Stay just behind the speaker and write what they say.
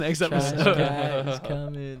Next Trash episode. Cat is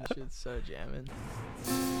coming. Shit's so jamming.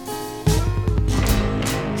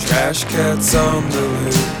 Trash cats on the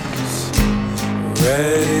loose,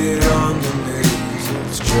 ready on the news.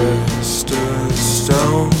 It's just a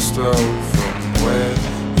stone's throw from where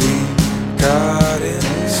he got in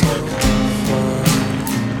so far.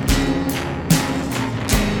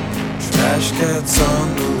 Trash cats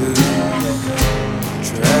on the loose,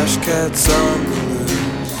 trash cats on the loose.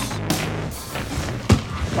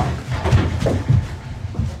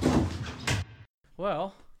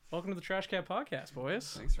 Well, welcome to the Trash Cat Podcast,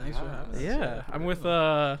 boys. Thanks for having us. Yeah, I'm with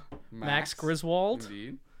Max Griswold.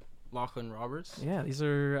 Indeed. Lachlan Roberts. Yeah, these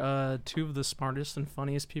are two of the smartest and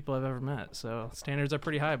funniest people I've ever met. So standards are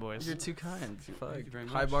pretty high, boys. You're too kind. Thank you very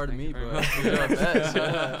High much. bar to Thank me, you very but much. we do our best.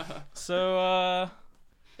 Yeah. So,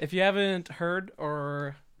 if you haven't heard,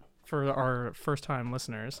 or for our first-time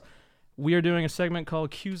listeners, we are doing a segment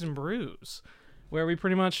called Q's and Brews, where we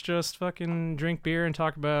pretty much just fucking drink beer and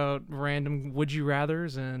talk about random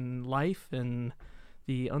would-you-rathers and life and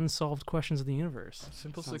the unsolved questions of the universe.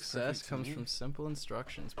 Simple Sounds success perfect to comes me. from simple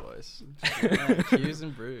instructions, boys. Yeah, cues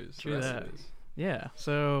and brews. True that. recipes. Yeah,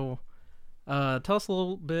 so tell us a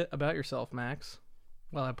little bit about yourself, Max,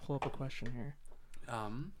 while I pull up a question here.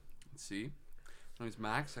 Let's see. My name's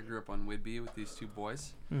Max. I grew up on Whidbey with these two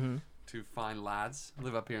boys, Mm-hmm. two fine lads.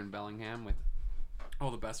 Live up here in Bellingham with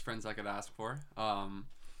all the best friends I could ask for.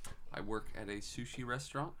 I work at a sushi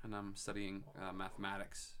restaurant, and I'm studying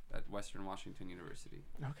mathematics at Western Washington University.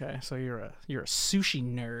 Okay, so you're a sushi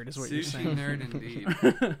nerd, is what you're Sushi saying. nerd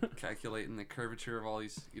indeed. Calculating the curvature of all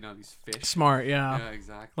these, these fish. Smart, yeah. Yeah,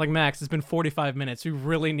 exactly. Like, Max, it's been 45 minutes. You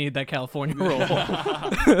really need that California roll. You're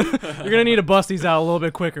going to need to bust these out a little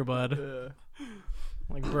bit quicker, bud.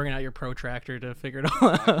 Like bringing out your protractor to figure it all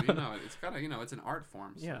out. It's gotta, it's an art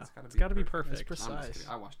form. So Yeah, it's it's gotta be perfect. perfect. It's I'm just precise.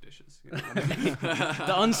 kidding. I wash dishes. You know what I mean?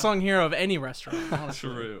 The unsung hero of any restaurant. Honestly.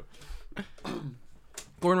 True.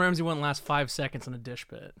 Gordon Ramsay wouldn't last 5 seconds in a dish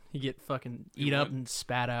pit. He'd get fucking He eat up would. and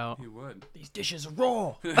spat out. You would. These dishes are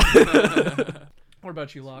raw. What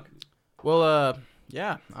about you, Locke? Well,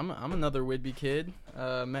 yeah, I'm another Whidbey kid.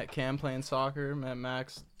 Met Cam playing soccer. Met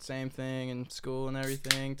Max, same thing in school and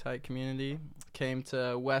everything. Tight community. Came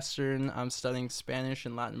to Western. I'm studying Spanish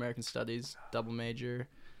and Latin American Studies, double major.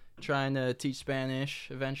 Trying to teach Spanish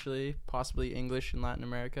eventually, possibly English in Latin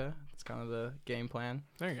America. That's kind of the game plan.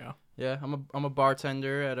 There you go. Yeah, I'm a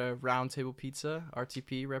bartender at a Round Table Pizza.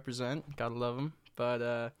 RTP represent. Gotta love them.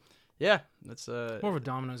 But yeah, that's More of a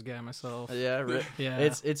Domino's guy myself. yeah. Yeah.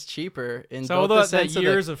 It's cheaper in so both although the that sense of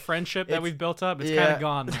years of friendship that it's- we've built up, it's kind yeah. of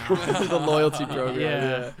gone now. the loyalty program.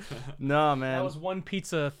 Yeah. No, man. That was one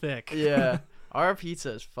pizza thick. Yeah. Our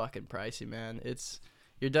pizza is fucking pricey, man.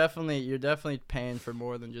 You're definitely paying for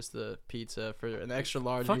more than just the pizza for an extra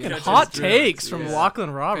large. Fucking meal. catch hot his drift. takes from Yeah. Lachlan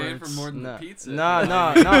Paying Roberts. for more than No. the pizza. No, you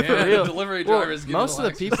know no, what I mean? no, for real. The delivery Well, drivers give most it a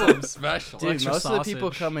of the little people- extra special. Dude, Extra most of the people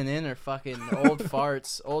sausage. coming in are fucking old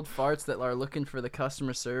farts that are looking for the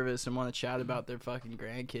customer service and want to chat about their fucking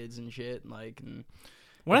grandkids and shit. And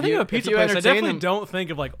When I If think you- of a if pizza you place, I entertain definitely them- don't think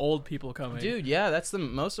of like old people coming. dude, yeah, that's the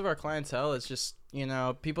most of our clientele. It's just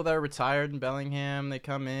people that are retired in Bellingham. They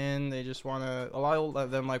come in, they just want to. A lot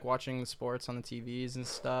of them like watching the sports on the TVs and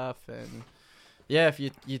stuff. And yeah, if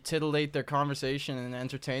you titillate their conversation and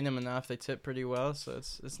entertain them enough, they tip pretty well. So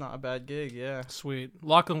it's not a bad gig. Yeah. Sweet.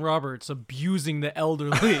 Lachlan Roberts abusing the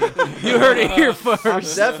elderly. You heard it here I'm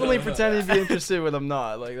first. definitely pretending to be interested when I'm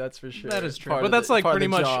not. Like that's for sure. That is true. Part But of that's the- like part of pretty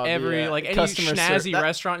the much job, every yeah. like any Customer snazzy that-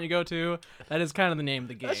 restaurant you go to. That is kind of the name of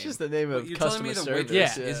the game. That's just the name of You're telling me customer the service.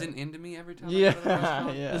 waitress Yeah. isn't into me every time I Yeah, go to the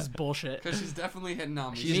restaurant? yeah. This is bullshit. Because she's definitely hitting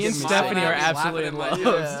on me. She's Me and just Stephanie smiling are at me, absolutely in laughing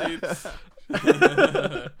love. at my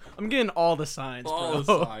Yeah. dude. I'm getting all the signs, All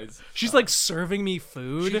bro. the sides. She's like serving me She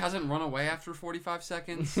food. hasn't run away after 45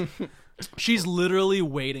 seconds. She's literally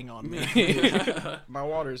waiting on me. My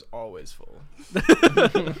water's always full.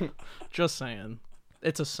 Just saying.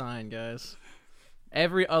 It's a sign, guys.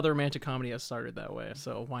 Every other romantic comedy has started that way,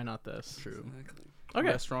 so why not this? True. Exactly. Okay.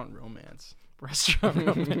 Restaurant romance. Restaurant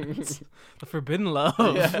romance. The forbidden love.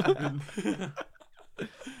 Yeah.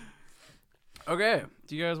 Okay.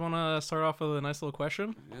 Do you guys want to start off with a nice little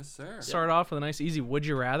question? Yes, sir. Start off with a nice easy would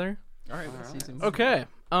you rather? All right. Alright. That's easy. Okay.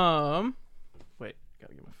 Wait,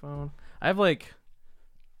 gotta get my phone. I have like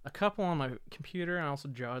a couple on my computer, and I also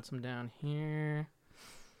jotted some down here.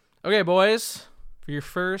 Okay, boys, for your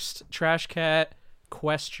first Trash Cat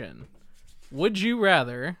question, would you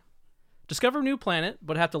rather discover a new planet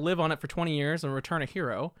but have to live on it for 20 years and return a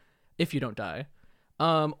hero if you don't die,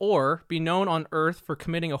 or be known on Earth for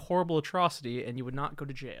committing a horrible atrocity and you would not go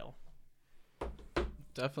to jail?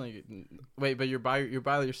 Definitely. Wait, but you're by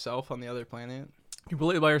yourself on the other planet?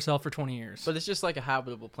 completely by yourself for 20 years. But it's just like a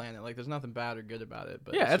habitable planet. Like there's nothing bad or good about it.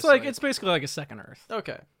 But yeah, it's just like it's basically like a second Earth.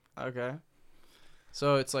 okay.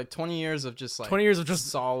 So it's like 20 years of just like 20 years of just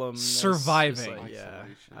solemn surviving.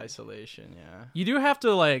 Isolation. Yeah. You do have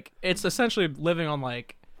to like it's essentially living on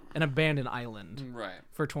like an abandoned island Right.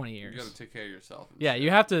 for 20 years. You gotta take care of yourself. and Yeah, shit. you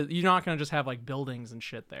have to. You're not gonna just have like buildings and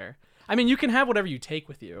shit there. I mean, you can have whatever you take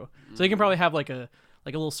with you. So you can probably have like a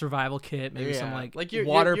little survival kit, maybe some like you're,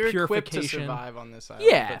 water you're equipped to purification. survive on this island.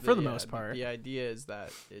 Yeah, but for the most part. The idea is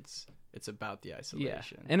that it's about the Yeah,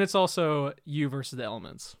 isolation. and it's also you versus the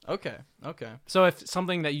elements. Okay. So if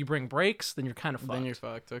something that you bring breaks, then you're kind of fucked. Then you're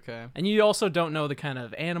fucked. Okay. And you also don't know the kind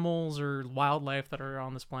of animals or wildlife that are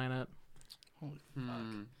on this planet.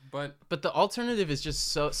 But But the alternative is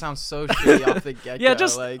just sounds so shitty off the get go. Yeah,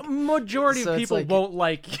 just like majority so of it's people like- won't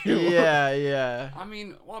like you. yeah. I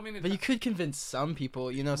mean, it, But you could convince some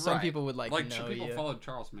people. You know, some right. people would like know people you. followed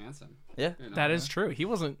Charles Manson. Yeah. You know? That is true. He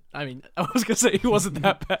wasn't. I mean, I was gonna say he wasn't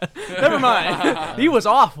that bad. Never mind. He was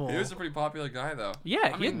awful. He was a pretty popular guy, though. Yeah,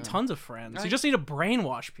 I he mean, had tons of friends. I- You just need to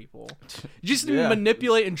brainwash people. You just need to Yeah.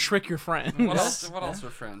 manipulate and trick your friends. What else? What else are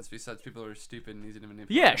friends besides people who are stupid and easy to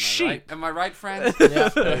manipulate? Yeah, Am I sheep. right? Am I right, friends? Yeah.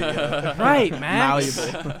 There you go. Right, Max.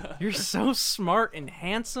 Malleable. You're so smart and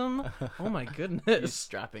handsome. Oh my You goodness.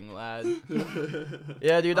 strapping lad.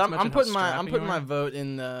 Yeah, dude. Not to I'm mention putting how I'm strapping putting you my are. vote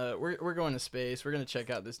in. We're going to space. We're gonna check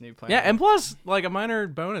out this new planet. Yeah, and plus, like a minor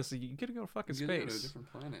bonus, you get to go to fucking You get to go to a space,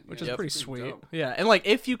 different planet, which yeah, is that's pretty pretty sweet. dope. Yeah, and like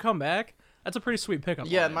if you come back, that's a pretty sweet pickup.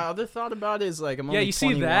 Yeah, line. my other thought about it is like I'm Yeah, only you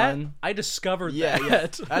see that? 21. I discovered Yeah,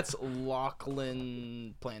 that. that's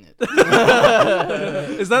Lachlan Planet.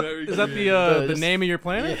 Is that Very the good. the name of your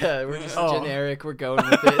planet? Yeah, we're just Oh. generic. We're going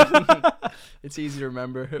with it. It's easy to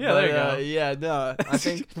remember. Yeah, But, there you go. Yeah, no, I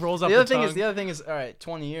think rolls up the the other thing is, all right,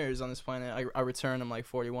 20 years on this planet. I return. I'm like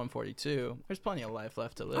 41, 42. There's plenty of life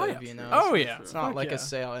left to live. Oh yeah, you know. oh yeah. It's not Fuck like yeah. a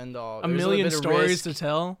sail end all. A There's million bit of stories risk. to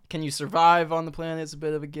tell. Can you survive on the planet? It's a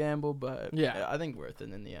bit of a gamble, but Yeah. I think worth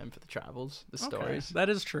it in the end for the travels, the Okay, stories. that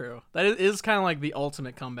is true. That is kind of like the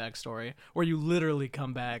ultimate comeback story, where you literally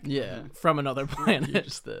come back Yeah. from another You're planet.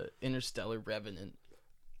 just the interstellar revenant.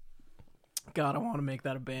 God, I want to make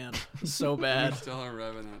that a band so bad. Interstellar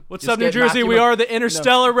Revenant. What's Just up, New get Jersey? Matthew We Mc- are the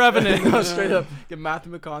Interstellar Revenant. No, straight up, get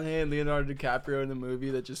Matthew McConaughey and Leonardo DiCaprio in a movie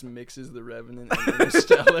that just mixes the Revenant and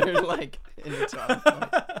Interstellar like in the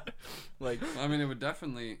top. Like I mean, it would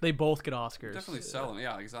definitely They both get Oscars. definitely sell them.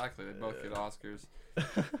 Yeah, exactly. They both get Oscars.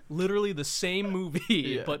 Literally the same movie,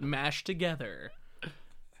 Yeah. but mashed together.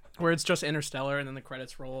 Where it's just Interstellar, and then the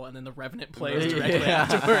credits roll, and then the Revenant plays directly Yeah.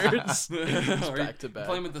 afterwards. Or back to back.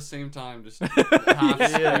 Play them at the same time, just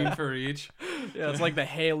half screen for each. Yeah, it's like the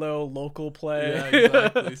Halo local play. Yeah,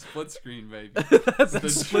 exactly. Split screen, baby. That's The the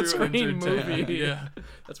split true screen entertainment. movie. Yeah.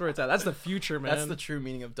 That's where it's at. That's the future, man. that's the true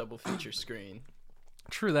meaning of double feature screen.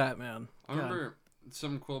 True that, man. I remember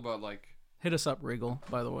something cool about like. Hit us up, Regal,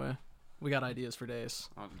 by the way. We got ideas for days.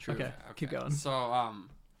 Oh, Okay, keep going. So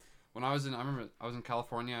when I remember I was in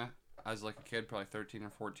California as like a kid, probably 13 or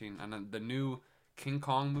 14, and then the new King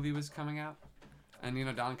Kong movie was coming out. And you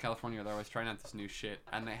know, down in California, they're always trying out this new shit,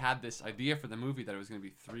 and they had this idea for the movie that it was gonna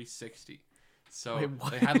be 360. So Wait,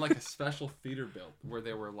 what? they had like a special theater built where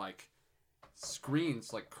there were like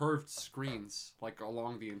screens, like curved screens, like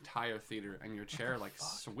along the entire theater, and your chair like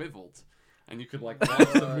swiveled, and you could like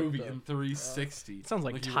watch the movie in 360. Sounds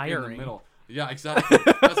like you were in the tiring. middle. Yeah, exactly.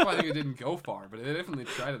 That's why I think it didn't go far, but they definitely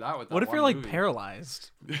tried it out with that. What if one you're like movie.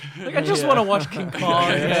 paralyzed? Like, I just Yeah. want to watch King Kong.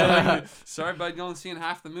 Yeah, Yeah. exactly. Sorry, bud, you're only seeing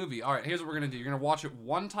half the movie. All right, here's what we're gonna do. You're gonna watch it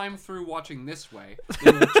one time through, watching this way.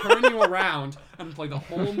 Then we'll turn you around and play the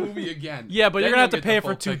whole movie again. Yeah, but you're Then gonna have to you'll pay get the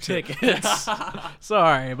for full 2 picture. tickets.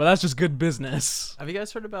 Sorry, but that's just good business. Have you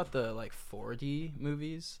guys heard about the like 4D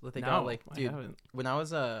movies that they No, got? Like, I dude, haven't. when I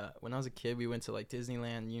was a kid, we went to like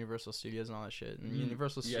Disneyland, Universal Studios, and all that shit. And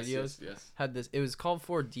Universal Studios Yes. had this. It was called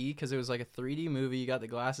 4D because it was like a 3D movie. You got the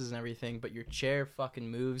glasses and everything, but your chair fucking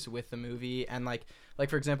moves with the movie. And like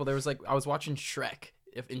for example, there was like I was watching Shrek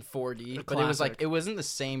in 4D, A but it was like classic. it wasn't the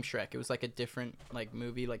same Shrek. It was like a different like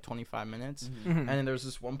movie, like 25 minutes. Mhm. And then there was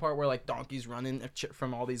this one part where like donkeys running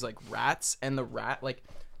from all these like rats, and the rat like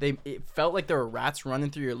it felt like there were rats running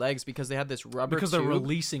through your legs because they had this rubber Because tube. they're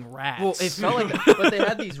releasing rats. Well, it felt like that, but they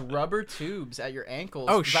had these rubber tubes at your ankles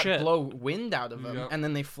Oh, that shit. blow wind out of them, Yep. and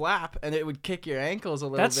then they flap, and it would kick your ankles a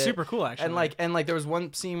little That's bit. super cool, actually. And like there was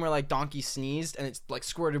one scene where like Donkey sneezed and it's like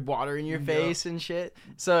squirted water in your Yep. face and shit.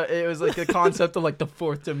 So it was like the concept of like the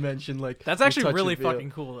fourth dimension. Like that's you actually touch really and feel. fucking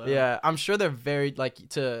cool, though. Yeah, I'm sure they're very like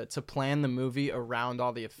to plan the movie around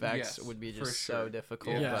all the effects Yes, would be for just sure. so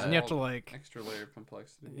difficult. Yeah, but, and you have to like, Extra layer of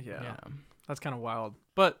complexity. yeah. yeah. That's kind of wild,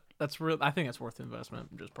 but that's real. I think that's worth the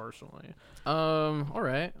investment, just personally. All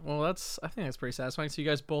right. Well, I think that's pretty satisfying. So you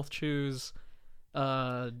guys both choose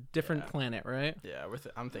different planet, right? Yeah,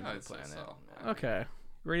 I'm thinking I'd the say planet. so. Yeah. Okay.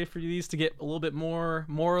 Ready for these to get a little bit more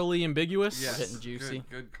morally ambiguous? Yes, Getting juicy.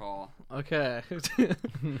 Good call. Okay.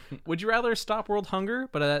 Would you rather stop world hunger,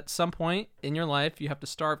 but at some point in your life you have to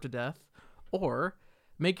starve to death, or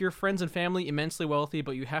make your friends and family immensely wealthy,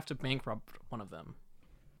 but you have to bankrupt one of them?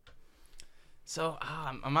 So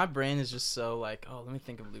my brain is just so like, oh, let me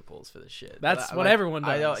think of loopholes for this shit. That's But what everyone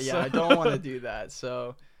I don't, does. yeah, I don't want to do that.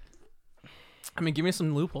 So, I mean, give me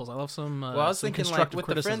some loopholes. I love some. well, I was some thinking like constructive with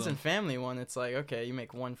criticism. the friends and family one, it's like, okay, you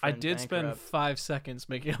make one I friend did spend bankrupt. 5 seconds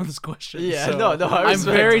making up this question. Yeah, so no, I I'm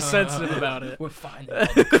respect- very sensitive about it. We're finding all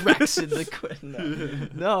the cracks in the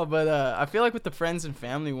question. No, but I feel like with the friends and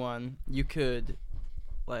family one, you could,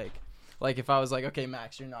 like if I was like, okay,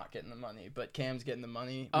 Max, you're not getting the money, but Cam's getting the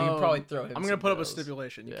money, we could probably throw him. I'm gonna some put up a bills.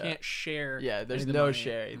 stipulation. You Yeah. can't share. Yeah, there's any of the no money.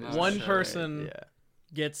 sharing. There's One no sharing. person Yeah.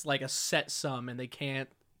 gets like a set sum, and they can't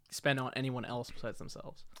spend on anyone else besides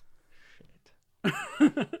themselves.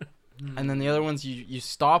 And then the other ones, you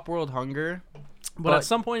stop world hunger, But at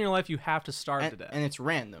some point in your life, you have to starve to and, death. and it's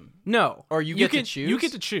random. No, Or you get to can, choose? You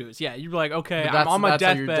get to choose. Yeah, you're like, okay, But I'm that's- on my that's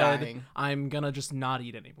how you're deathbed. dying. I'm gonna just not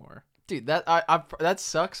eat anymore. Dude, that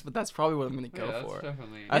sucks, but that's probably what I'm gonna go Yeah, that's for.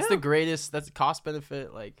 definitely. That's the greatest. That's cost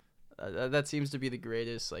benefit. Like that seems to be the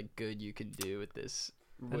greatest like good you can do with this.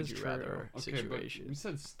 Would is you true. rather Okay, but situation? you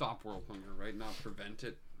said stop world hunger, right? Not prevent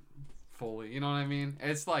it fully. You know what I mean?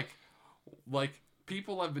 It's like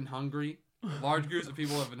people have been hungry. Large groups of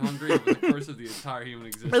people have been hungry over the course of the entire human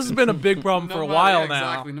existence. This has been a big problem for a matter- while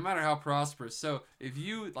Exactly. now. No matter how prosperous. So if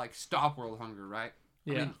you like stop world hunger, right?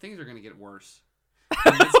 I Yeah. mean, things are gonna get worse.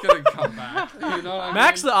 And it's gonna come back. You know what I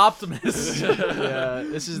Max mean? the optimist. Yeah,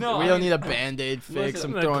 this is. No, we I don't mean- need a band-aid fix.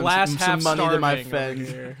 Listen, I'm The throwing glass half some money to my starving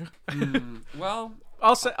over friend. here. Well,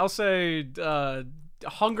 I'll say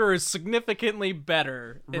hunger is significantly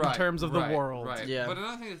better in right, terms of the right, world. Right. Yeah. But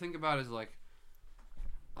another thing to think about is like,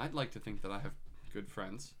 I'd like to think that I have good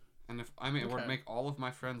friends, and if I were to Okay. make all of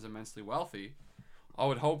my friends immensely wealthy, I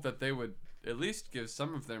would hope that they would at least give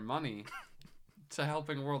some of their money to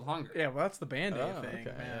helping world hunger. Yeah, well, that's the Band-Aid Oh, thing,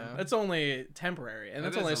 okay, man. yeah. That's only temporary, and It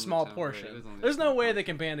that's is only a only small temporary. It portion. is only a There's no small way they portion.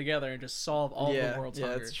 can band together and just solve all yeah, the world's yeah,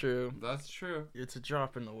 hunger. that's true. That's true. It's a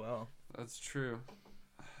drop in the well. That's true.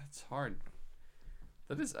 It's hard.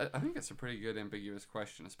 That is, I think it's a pretty good ambiguous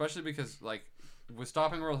question, especially because like with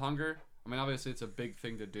stopping world hunger, I mean obviously it's a big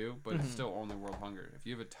thing to do, but it's still only world hunger. If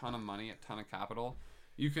you have a ton of money, a ton of capital,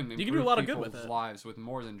 you can improve do a lot of good people's with it. lives with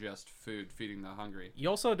more than just food feeding the hungry. You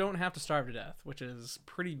also don't have to starve to death, which is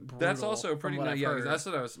pretty brutal. That's also from pretty. what I've Yeah, heard. that's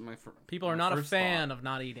what I was. People are my not a first fan thought. of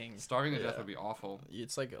not eating. Starving to death Yeah. would be awful.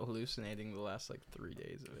 It's like hallucinating the last like 3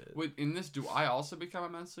 days of it. Wait, in this, do I also become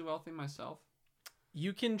immensely wealthy myself?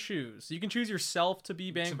 You can choose. You can choose yourself to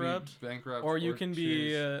be bankrupt, To be bankrupt, or you can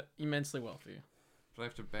be choose- immensely wealthy. But I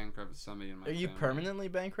have to bankrupt somebody in my. Are you family. permanently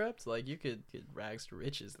bankrupt? Like you could get rags to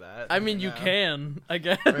riches that. I mean, you know. can, I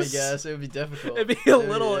guess. I guess it would be difficult. It'd be a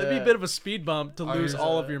little. It'd be a Yeah. bit of a speed bump to Oh, lose here's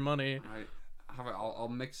all a- of your money. Right. How about I'll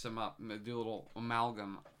mix them up, do a little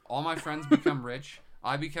amalgam. All my friends become rich.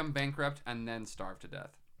 I become bankrupt and then starve to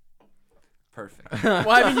death. Perfect. Well,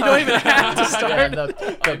 I mean, you don't even have to Yeah, start.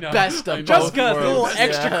 the know. best of Just both got a little worlds.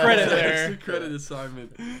 extra Yeah. credit there. Extra credit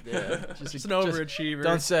assignment. Yeah, Just an overachiever.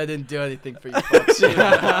 Don't say I didn't do anything for you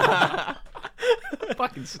fucks.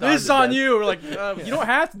 Fucking stop. This is on you. We're like, you don't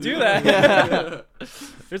have to do that. Yeah.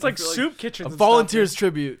 There's like feel like soup kitchens. A and volunteer's stuff.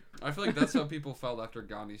 tribute. I feel like that's how people felt after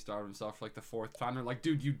Gandhi starved himself for like the 4th time. They're like,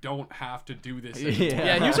 dude, you don't have to do this anymore. Yeah.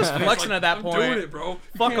 Yeah, he was just And it's flexing like, at that I'm point. doing it, bro. You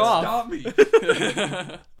Fuck can't off. Stop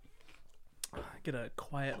me. Get a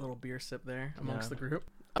quiet little beer sip there amongst Yeah. the group.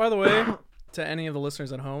 By the way, to any of the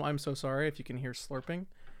listeners at home, I'm so sorry if you can hear slurping.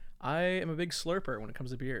 I am a big slurper when it comes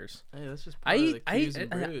to beers. Hey, that's just I part of eat, the I, cues and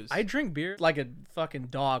brews. I drink beer like a fucking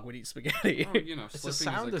dog would eat spaghetti. Oh, you know, It's a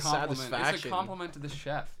slipping sound is of a compliment. It's a satisfaction. compliment to the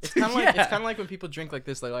chef. It's kind of like Yeah. it's kind of like when people drink like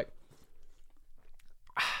this. They're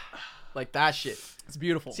like that shit. It's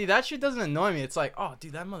beautiful. See, that shit doesn't annoy me. It's like, oh,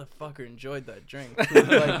 dude, that motherfucker enjoyed that drink. Like, when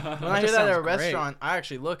I hear just that at a sounds great. restaurant, I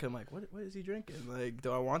actually look. I'm like, what is he drinking? Like,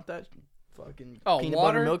 do I want that fucking Oh, peanut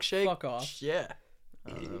water? butter milkshake? Fuck off. Yeah. I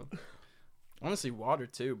don't know. Honestly, water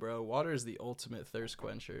too, bro. Water is the ultimate thirst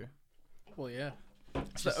quencher. Well, yeah.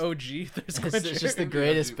 It's the OG thirst It's, quencher. it's just the Yeah,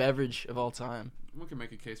 greatest dude. beverage of all time. We can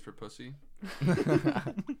make a case for pussy.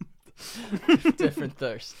 Different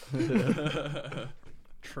thirst.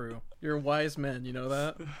 True. You're wise men, you know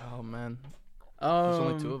that? Oh man, There's there's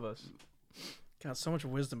only 2 of us. God, so much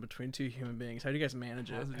wisdom between two human beings. How do you guys manage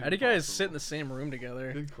it? How's it How do you guys possible? sit in the same room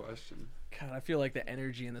together? Good question. God, I feel like the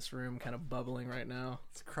energy in this room kind of bubbling right now.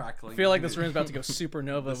 It's crackling. I feel like this room's about to go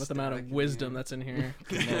supernova The with the amount static of in wisdom here. that's in here.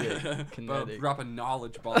 Kinetic. Drop a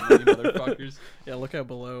knowledge bomb on you motherfuckers. Yeah, look out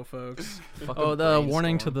below, folks. Fucking Oh, the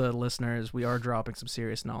warning to brainstorm. the listeners: we are dropping some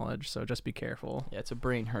serious knowledge, so just be careful. Yeah, it's a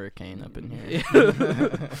brain hurricane up in here.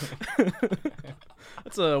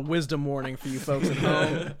 That's a wisdom warning for you folks at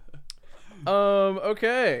home.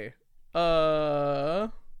 Okay.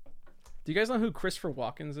 Do you guys know who Christopher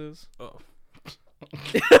Walken is? Oh.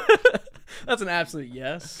 That's an absolute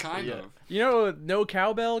yes. Kind Yeah. of. You know, No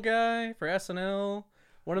Cowbell guy for SNL,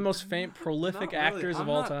 one of the most prolific Not really. actors of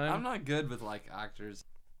all time. I'm not good with like actors.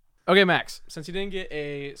 Okay, Max, since you didn't get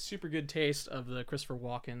a super good taste of the Christopher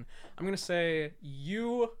Walken, I'm going to say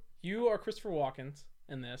you are Christopher Walken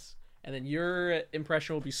in this, and then your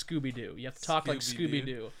impression will be Scooby-Doo. You have to talk like Scooby-Doo.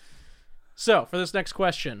 Scooby-Doo. So, for this next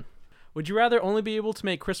question, would you rather only be able to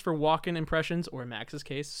make Christopher Walken impressions, or in Max's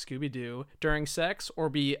case, Scooby-Doo, during sex, or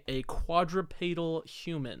be a quadrupedal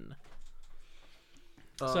human?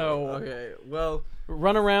 So- okay, well,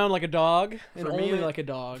 Run around like a dog, and For me, only like a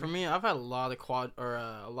dog. for me, I've had a lot of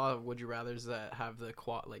a lot of would you rather's that have the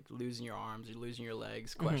like losing your arms or losing your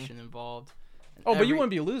legs question involved. And Oh, but you every-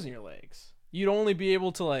 wouldn't be losing your legs. You'd only be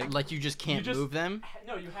able to like you just can't just- move them.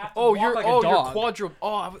 No, you have to Oh, walk you're like oh a dog. you're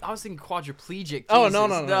I was thinking quadriplegic. Oh,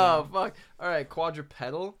 Jesus. no. Fuck. All right,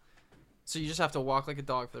 quadrupedal. So you just have to walk like a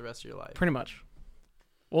dog for the rest of your life. Pretty much.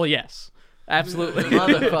 Well, yes. Absolutely.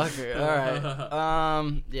 Motherfucker. All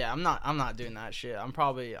right. Yeah, I'm not doing that shit. I'm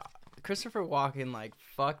probably Christopher Walken. Like,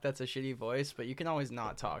 fuck, that's a shitty voice, but you can always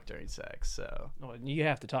not talk during sex. So Well, you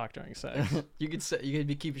have to talk during sex. you could say you could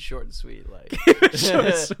be keep it short and sweet. Like, So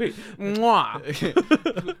sweet.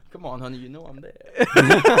 Mwah. come on, honey, you know I'm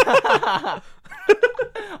there.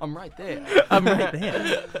 I'm right there. I'm right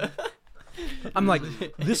there. I'm like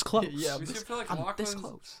this close. Yeah, You see, I feel like I'm this Lachlan's,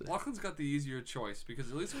 close. Lachlan's got the easier choice because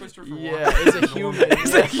at least Christopher Yeah, Walken it's a is human. normal.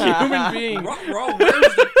 He's a human being. Bro,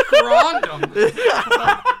 where's the condom?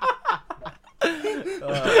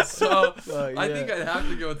 So I think I'd have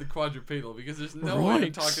to go with the quadrupedal because there's no way I'm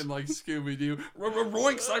Roinks. talking like Scooby Doo.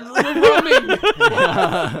 Roinks, I'm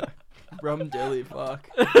rumming. Rum dilly, fuck.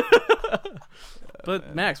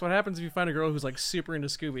 But Max, what happens if you find a girl who's like super into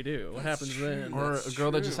Scooby Doo? What happens then? Or That's a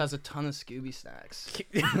girl that just true. has a ton of Scooby snacks.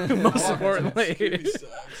 Most importantly, Scooby sucks.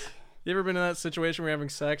 you ever been in that situation where you're having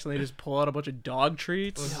sex and they just pull out a bunch of dog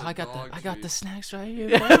treats? Those Yeah, are I dog got the treats. snacks right here.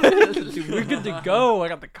 Dude, we're good to go. I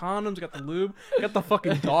got the condoms, got the lube, got the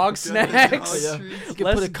fucking dog snacks. Oh, yeah. Treats. You can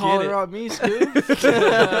Let's put a get collar it. on me, Scoob.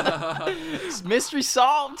 It's mystery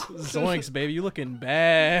solved. Zoinks, baby, you looking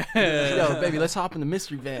bad. Yo, baby, let's hop in the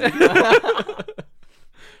mystery van.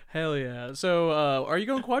 Hell yeah. So, are you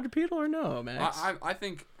going quadrupedal or no, Max? I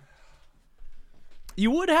think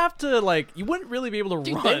You would have to, like, you wouldn't really be able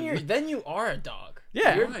to Dude, run. then you are a dog.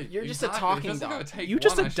 Yeah. You're just a exactly. talking If it's gonna dog. take You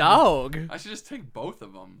just one, a I should- dog. I should just take both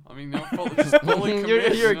of them. I mean, just fully commit. You're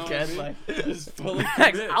you know a kid, what I mean? like. Just fully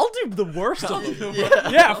Max, commit. I'll do the worst of them. do Yeah.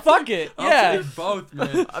 Yeah, fuck it. I'll Yeah. take both,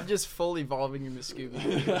 man. I'm just full evolving into Scooby.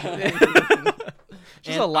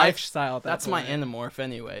 Just And a lifestyle at that That's my point. Animorph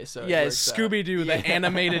anyway. So it Yeah, works out. Scooby-Doo, the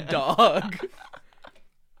animated dog.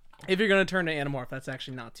 If you're going to turn to Animorph, that's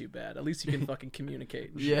actually not too bad. At least you can fucking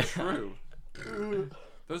communicate. and shit. Yeah. True.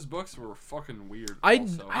 Those books were fucking weird. I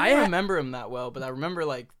also. I don't remember him that well, but I remember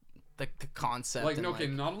like the concept. like and, okay,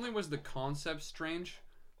 like, not only was the concept strange,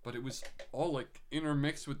 but it was all like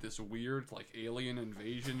intermixed with this weird like alien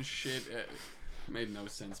invasion shit. It made no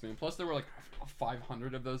sense, man. Plus there were like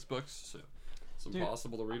 500 of those books, so it's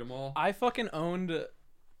impossible to read them all. I fucking owned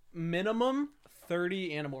minimum 30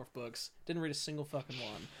 Animorph books. Didn't read a single fucking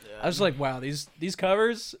one. I was like, wow, these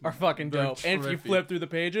covers are fucking They're dope. And if you trippy. flip through the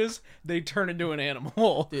pages, they turn into an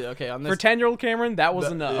animal. Dude, okay, on For this 10-year-old Cameron, that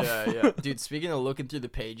was enough. Yeah. Dude, speaking of looking through the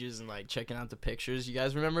pages and like checking out the pictures, you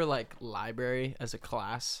guys remember like library as a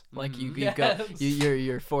class? Like you go, Yes.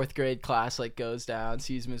 your fourth grade class like goes down,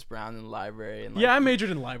 sees Miss Brown in the library, and like, Yeah, I majored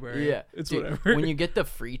in library. yeah, It's dude, whatever. When you get the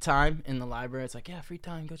free time in the library, it's like, yeah, free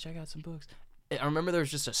time, go check out some books. I remember there was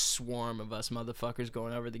just a swarm of us motherfuckers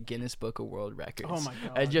going over the Guinness Book of World Records. Oh my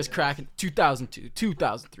God, And just yes. cracking 2002,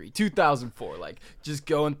 2003, 2004, like just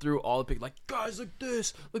going through all the pictures. Like, guys, look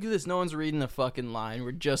at this. No one's reading the fucking line.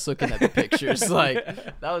 We're just looking at the pictures. Like,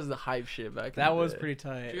 that was the hype shit back. that in the was day. pretty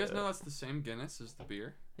tight. Do you guys know that's the same Guinness as the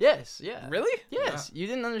beer? Yes, yeah. Really? Yes, you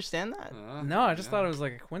didn't understand that. No, I just yeah. thought it was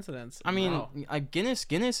like a coincidence. I mean, Wow.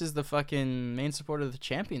 Guinness is the fucking main supporter of the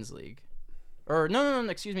Champions League. Or no,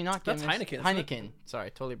 excuse me, not That's Guinness. Heineken, isn't it? Heineken. Sorry,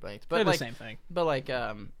 totally blanked. They're But the like, same thing. but like,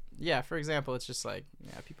 yeah, for example, it's just like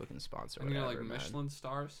people can sponsor. And Whatever, like man. Michelin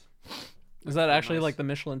stars. Is that pretty actually nice. like the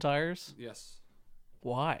Michelin tires? Yes.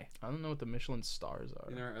 Why? I don't know what the Michelin stars are.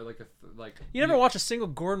 You know, like You never watch a single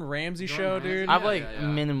Gordon Ramsay show, Ramsay? dude? I've Yeah, like yeah.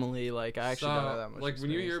 minimally like I actually don't know that much. Like when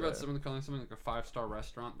you hear about experience someone calling something like a 5-star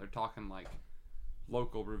restaurant, they're talking like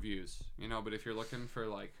local reviews, you know. But if you're looking for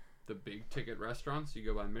like the big ticket restaurants, you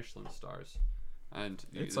go by Michelin stars, and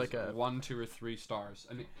It's there's like a- 1, 2, or 3 stars.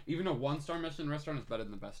 And even a 1-star Michelin restaurant is better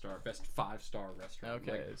than the best 5-star restaurant.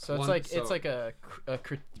 Okay, Like, so one- it's like a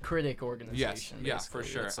critic organization. Yes, yeah, for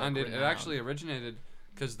basically. sure. It's, like, And it renowned. actually originated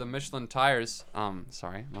because the Michelin tires.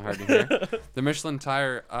 Sorry, my hard to hear. The Michelin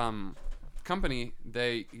tire company,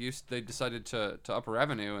 they decided to up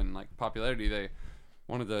revenue and like popularity. They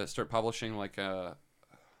wanted to start publishing like a.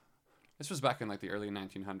 This was back in like the early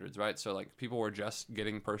 1900s, right? So like people were just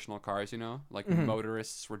getting personal cars, you know, like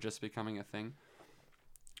motorists were just becoming a thing.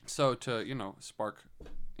 So to spark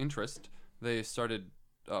interest, they started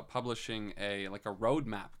publishing a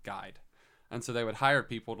roadmap guide, and so they would hire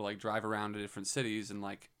people to like drive around to different cities and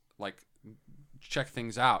like check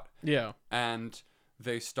things out. Yeah. And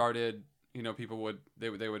they started, people would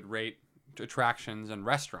rate attractions and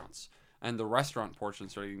restaurants, and the restaurant portion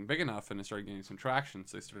started getting big enough and it started getting some traction,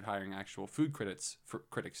 so they started hiring actual food critics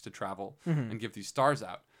to travel and give these stars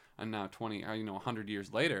out. And now 100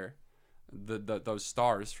 years later, those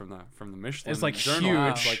stars from the Michelin It's, like,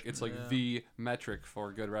 journal, huge. it's like the metric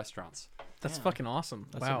for good restaurants. That's Yeah. fucking awesome.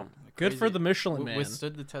 That's Wow. a Good for crazy- the Michelin man.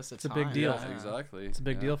 Withstood the test of It's a time. big deal. Yeah, exactly. It's a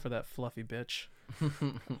big deal for that fluffy bitch.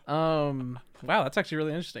 Wow, that's actually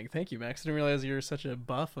really interesting. Thank you, Max. I didn't realize you were such a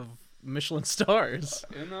buff of Michelin stars.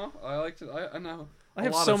 I like to. I know. I a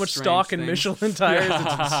have lot so of much strange stock in things. Michelin tires.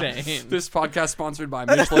 Yeah. It's insane. This podcast sponsored by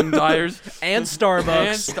Michelin tires And Starbucks.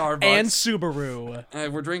 and Starbucks. And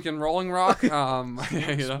Subaru. We're drinking Rolling Rock.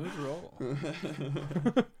 Smooth roll.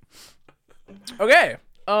 Okay.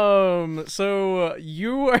 So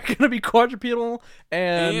you are gonna be quadrupedal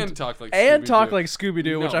and talk like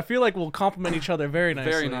Scooby-Doo, which No. I feel like will complement each other very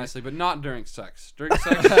nicely. very nicely, but not during sex. During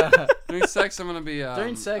sex, I'm gonna be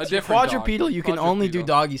During a sex, different quadrupedal, dog. you can only do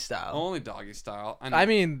doggy style. Only doggy style. And I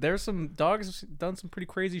mean, there's some dogs done some pretty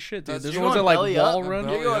crazy shit, dude. That's There's true. ones You're that going like belly wall up. run.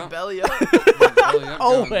 Belly You're going up. belly up. Belly up,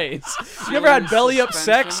 Always. You ever had belly up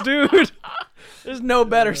sex, dude? There's no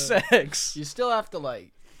better sex. You still have to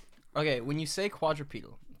like. Okay, when you say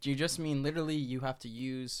quadrupedal, do you just mean literally you have to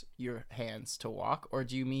use your hands to walk, or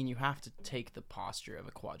do you mean you have to take the posture of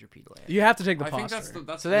a quadrupedal animal? You have to take the I think posture.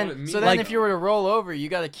 that's So what it then, means. if you were to roll over, you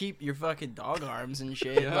got to keep your fucking dog arms and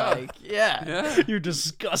shit. Yeah. Like, yeah. Yeah. You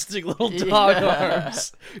disgusting little dog Yeah.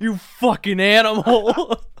 arms. You fucking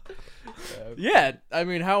animal. Yeah, I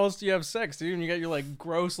mean, how else do you have sex, dude? And you got your like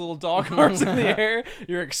gross little dog arms in the air.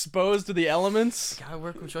 You're exposed to the elements. Gotta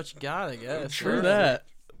work with what you got, I guess. True Yeah. that.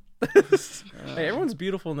 Hey, everyone's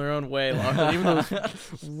beautiful in their own way, Lachlan. Even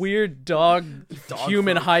those weird dog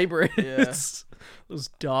human folk. hybrids. Yeah. Those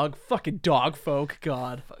fucking dog folk.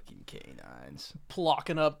 God, Fucking canines.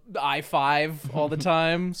 plocking up I-5 all the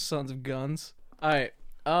time. Sons of guns. All right.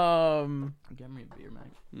 Get me a beer,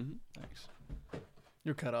 Mac. Mhm. Thanks.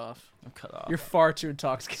 You're cut off. I'm cut off. You're far too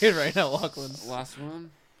intoxicated right now, Lachlan. Last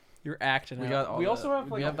one. You're acting we out. got all we the, also have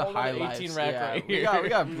like we a have the whole other highlights. 18 rack yeah, right we here.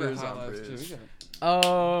 got We brews got on highlights, too. brews. We got-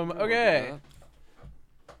 Okay.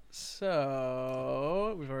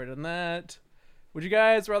 So we've already done that. Would you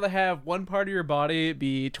guys rather have one part of your body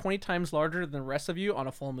be 20 times larger than the rest of you on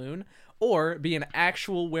a full moon, or be an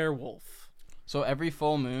actual werewolf? So every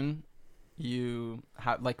full moon, you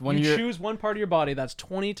have like when You you're. choose one part of your body that's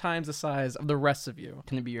 20 times the size of the rest of you.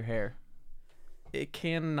 Can it be your hair? It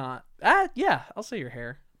cannot. Yeah, I'll say your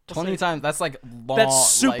hair. I'll 20 say times. That's like long. That's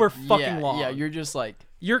super like, fucking yeah, long. Yeah, you're just like.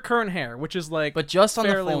 your current hair, which is like But just on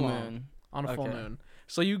the fairly full long. moon. on a full Okay. moon.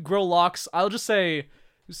 So you grow locks. I'll just say,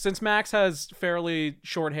 since Max has fairly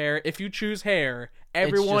short hair, if you choose hair,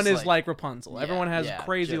 everyone just is like Rapunzel. Yeah, Everyone has yeah,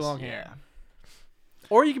 crazy just- long hair. yeah.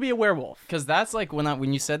 Or you could be a werewolf. Because that's like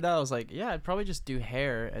when you said that, I was like, yeah, I'd probably just do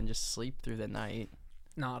hair and just sleep through the night.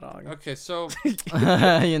 Nah, dog. Okay, so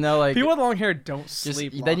You know, like People with long hair don't just,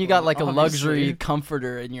 sleep. then you got like a obviously. luxury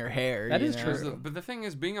comforter in your hair. That you is know? true. but the thing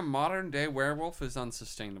is, being a modern day werewolf is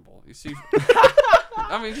unsustainable. You see,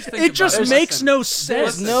 I mean, just think It about just it. makes Listen. no sense.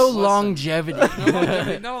 There's no Listen. longevity. No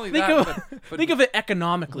longevity. Not only Think that, of, but think of it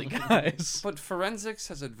economically, guys. But forensics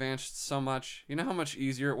has advanced so much. You know how much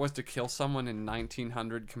easier it was to kill someone in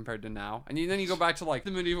 1900 compared to now? And then you go back to like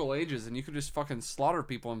the medieval ages and you could just fucking slaughter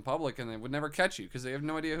people in public and they would never catch you because they have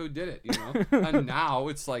no idea who did it, you know. And now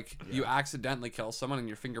it's like you accidentally kill someone and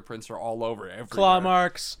your fingerprints are all over everywhere. Claw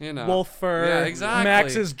marks, You know. wolf fur, Yeah, exactly.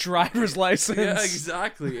 Max's driver's license. Yeah,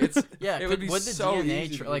 exactly. It's Yeah, it would be would the so DNA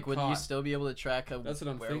easy to like be would you caught. still be able to track a That's what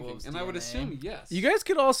I'm thinking, werewolf's and I would DNA assume yes. You guys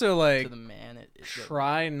could also to like the man?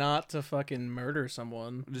 try not to fucking murder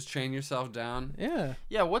someone. just chain yourself down. Yeah,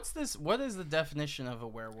 Yeah, what's this? What is the definition of a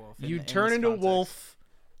werewolf? you in turn this into a context? wolf.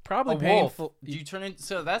 Probably A painful. wolf. Do you turn into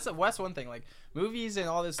so that's one thing. Like movies and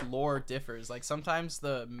all this lore differs. Like sometimes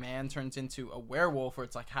the man turns into a werewolf, where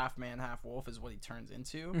it's like half man, half wolf is what he turns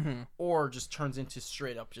into, or just turns into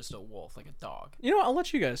straight up just a wolf, like a dog. You know, what? I'll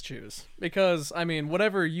let you guys choose because I mean,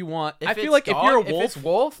 whatever you want. I feel it's like if you're a if wolf, it's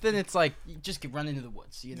wolf, then it's like you just run into the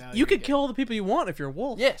woods. You know, you you're could good. kill all the people you want if you're a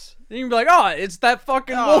wolf. Yes. Then you can be like, oh, it's that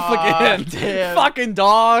fucking wolf Aw, again. damn. Fucking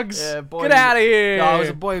dogs. Yeah, boy, Get out of here. No, it was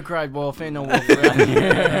a boy who cried wolf. Ain't no wolf around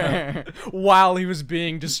here. While he was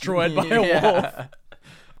being destroyed by a wolf. Yeah.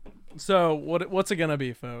 So what's it gonna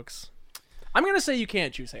be, folks? I'm gonna say you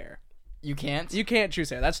can't choose hair. You can't. You can't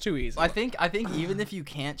choose hair. That's too easy. I think even if you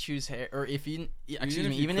can't choose hair, or if you excuse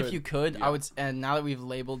me, if you even if could, you could, yeah. I would. And now that we've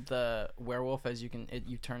labeled the werewolf as you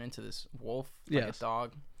turn into this wolf, like Yes. a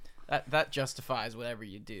dog. That justifies whatever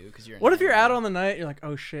you do because you're. What if you're out on the night? You're like,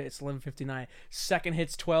 oh shit, it's 11:59. Second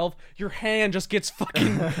hits 12. Your hand just gets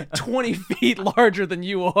fucking 20 feet larger than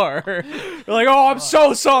you are. You're like, oh, I'm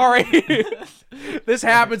so sorry. This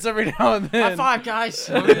happens every now and High then. five, guys.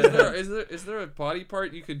 I mean, is there a body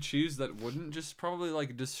part you could choose that wouldn't just probably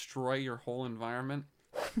like destroy your whole environment?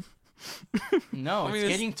 No, I mean, it's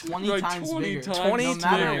it's getting 20 like times 20 bigger. times no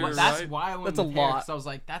matter bigger, what. That's right? why I went That's a with hair, lot. 'cause I was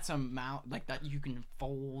like, that's a mount like that you can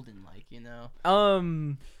fold and like How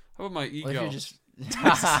about my What if ego? you're just.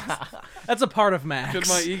 That's a part of Max. Could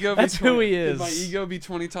my ego That's be who he Could is. my ego be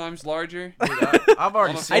 20 times larger? I've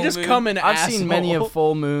already On a seen. I just moon. come in I've asshole. seen many of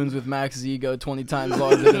full moons with Max's ego 20 times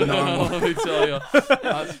larger than normal. Let me tell you,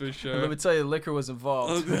 that's for sure. Let me tell you, liquor was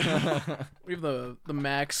involved. We have the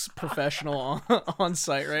Max professional on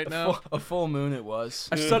site right now. A full moon it was.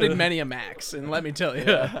 I've studied many a Max, and let me tell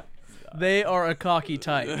you, they are a cocky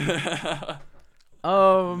type.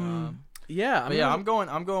 Yeah, But yeah, I'm going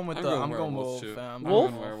with I'm the going I'm going werewolf, wolf. too. fam. I'm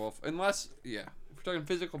Wolf? going werewolf. Unless, yeah, if we're talking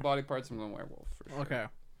physical body parts, I'm going werewolf. For sure. okay.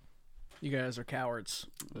 You guys are cowards.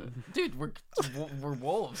 Dude, we're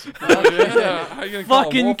wolves. Yeah, how you gonna call a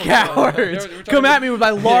Fucking wolf a dog? cowards! We're talking Come at me with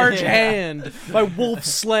my large Yeah. hand, my wolf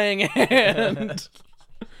slaying hand.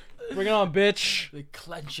 Bring it on, bitch. They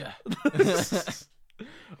clench ya.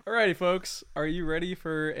 Alrighty, folks. Are you ready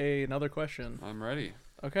for another question? I'm ready.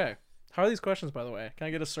 Okay. How are these questions, by the way? Can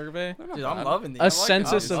I get a survey? They're not Dude, I'm bad. loving these. A I like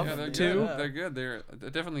census these. of Yeah, they're two? good. They're good. They're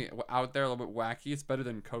definitely out there, a little bit wacky. It's better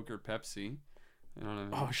than Coke or Pepsi. You know what I mean?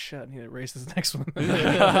 Oh shit! I need to erase this next one.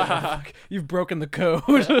 Fuck, you've broken the code.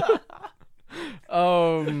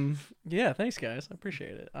 Yeah. Thanks, guys. I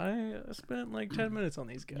appreciate it. I spent like 10 minutes on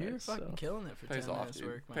these guys. You're fucking so. killing it for Pays 10 off, minutes dude.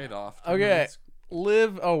 work, man. Paid off. Okay.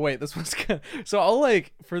 Live. Oh wait, this one's good. So I'll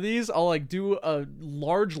like for these, I'll like do a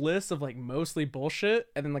large list of like mostly bullshit,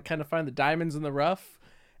 and then like kind of find the diamonds in the rough,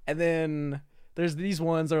 and then there's these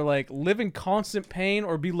ones that are like live in constant pain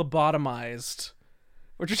or be lobotomized,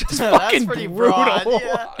 which is just That's fucking pretty brutal. broad,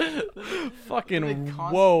 yeah. Fucking Live in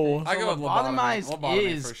constant whoa. pain. I So go with lobotomized lobotomy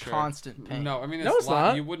is for sure. constant pain. No, I mean No, it's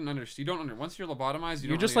not. You wouldn't understand. You don't under. Once you're lobotomized, you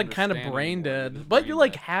You're don't just really like kind of understand brain anymore. dead, just but you're brain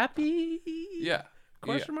like dead. happy? Yeah.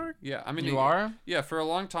 Question mark? Yeah, I mean You are? Yeah, for a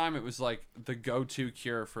long time it was like the go-to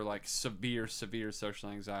cure for like severe social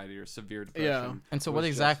anxiety or severe depression. Yeah. And so was what just-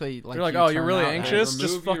 exactly like You're like, you oh, you're turn really out as? anxious? remove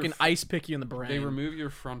Just your fucking ice pick you in the brain. They remove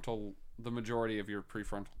your the majority of your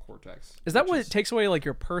prefrontal cortex. Is that which what it takes away, like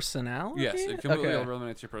your personality? Yes, it completely Okay.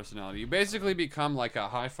 eliminates your personality. You basically become like a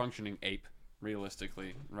high-functioning ape,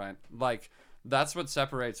 realistically, right? Like that's what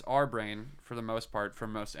separates our brain, for the most part,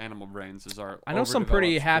 from most animal brains. Is our I know some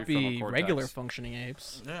pretty overdeveloped happy, prefrontal cortex. regular functioning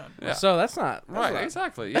apes. Yeah. Yeah. So that's not Right, not-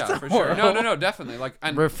 exactly. that's Yeah, not for sure. horrible. No, definitely. Like,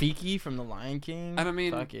 and Rafiki from The Lion King. And I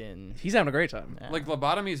mean- fucking He's having a great time. yeah. like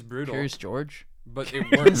lobotomy is brutal, Curious George. but it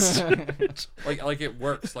works. like it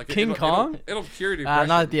works. Like King Kong? It'll cure depression.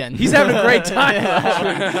 Not at the end. He's having a great time.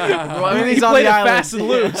 Well, I mean, He he's on played the it island. fast and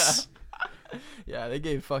loose. Yeah, they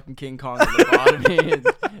gave fucking King Kong a lobotomy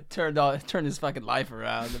and turned his fucking life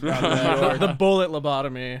around. The bullet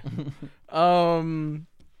lobotomy.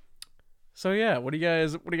 So yeah, what do you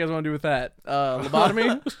guys want to do with that?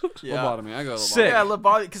 Lobotomy? Yeah. Lobotomy. I go lobotomy. Sick. Yeah,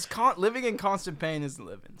 lobotomy, because living in constant pain is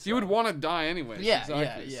living. So. You would want to die anyways. Yeah,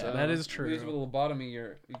 exactly. yeah. So That is at least true. with a lobotomy,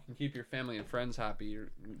 you can keep your family and friends happy or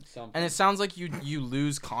something. And it sounds like you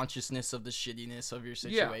lose consciousness of the shittiness of your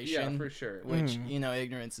situation. Yeah, for sure. Which,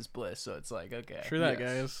 ignorance is bliss. So it's like, okay. True that,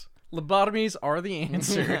 Yes. guys. Lobotomies are the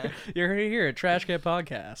answer. You're here at Trash Cat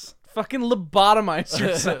Podcast. Fucking lobotomize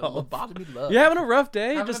yourself. Lobotomy love. You're having a rough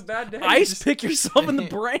day? Having just a bad day, ice just- pick yourself in the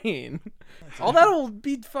brain. All that'll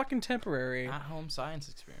be fucking temporary. At-home science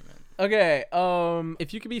experiment. Okay,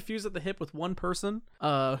 if you could be fused at the hip with one person,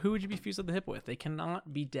 who would you be fused at the hip with? They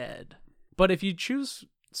cannot be dead. But if you choose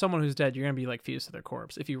someone who's dead, you're gonna be like fused to their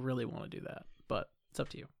corpse if you really want to do that. But it's up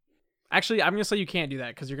to you. Actually, I'm gonna say you can't do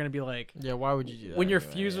that because you're gonna be like, Yeah, why would you do that? when you're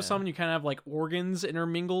anyway? fused with Yeah. someone, you kind of have like organs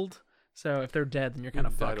intermingled. So if they're dead, then you're kind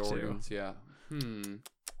of Dead fucked too. organs, yeah.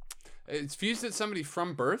 It's fused at somebody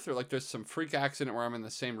from birth, or like there's some freak accident where I'm in the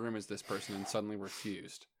same room as this person and suddenly we're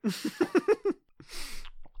fused.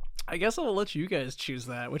 I guess I'll let you guys choose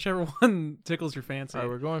that, whichever one tickles your fancy. All right,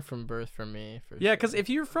 we're going from birth for me. For Yeah, because sure. if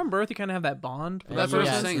you're from birth, you kind of have that bond. Yeah, That's but what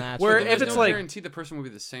yeah, I'm it's saying. natural. Where But if there's it's no like- guarantee the person would be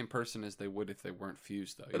the same person as they would if they weren't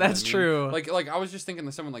fused, though. You know That's what I mean? true. Like I was just thinking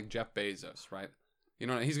of someone like Jeff Bezos, right? You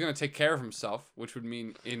know, he's gonna take care of himself, which would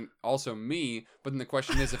mean in also me. But then the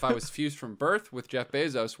question is, if I was fused from birth with Jeff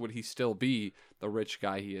Bezos, would he still be the rich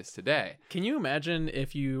guy he is today? Can you imagine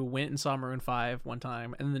if you went and saw Maroon 5 one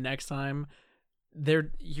time, and the next time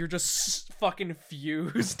you're just fucking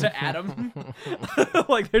fused to Adam?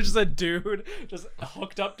 Like there's just a dude just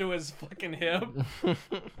hooked up to his fucking hip.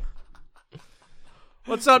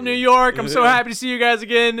 What's up, New York? I'm so happy to see you guys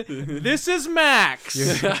again. This is Max.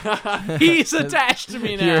 He's attached to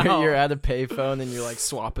me now. You're at a payphone and you're like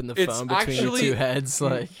swapping the It's phone between actually- your two heads.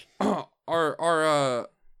 Like, Our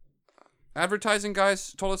advertising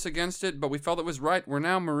guys told us against it, but we felt it was right. We're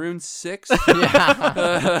now Maroon 6.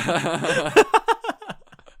 yeah.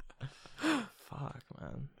 Fuck,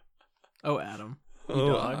 man. Oh, Adam.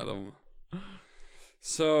 Oh, dog. Adam.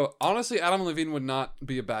 So honestly, Adam Levine would not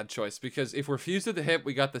be a bad choice because if we're fused at the hip,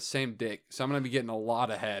 we got the same dick. So I'm gonna be getting a lot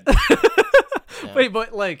of head. Yeah. Wait,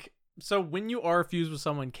 but like, so when you are fused with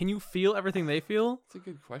someone, can you feel everything they feel? That's a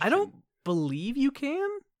good question. I don't believe you can.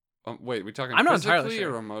 Wait, we talking I'm not physically entirely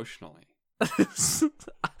sure. or emotionally?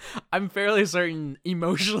 I'm fairly certain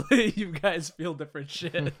emotionally you guys feel different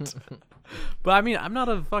shit. But I mean, I'm not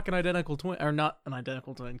a fucking identical twin, or not an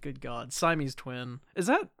identical twin. Good God, Siamese twin. Is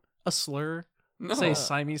that a slur? No, Say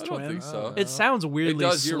Siamese I don't twin. think so. It sounds It weirdly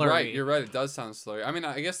does. You're slurry. right. You're right. It does sound slurry. I mean,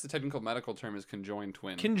 I guess the technical medical term is conjoined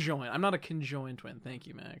twin. Conjoined. I'm not a conjoined twin. Thank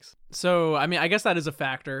you, Max. So I mean, I guess that is a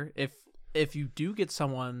factor. If you do get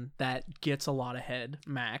someone that gets a lot of head,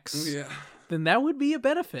 Max, yeah, then that would be a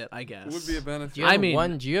benefit, I guess. it would be a benefit. Do you have I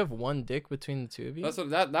mean- do you have one dick between the two of you? That's what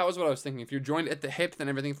that was what I was thinking. If you're joined at the hip, then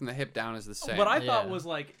everything from the hip down is the same. What I thought Yeah. was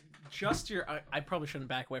like just your. I probably shouldn't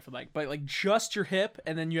back away from like, but like just your hip,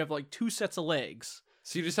 and then you have like two sets of legs.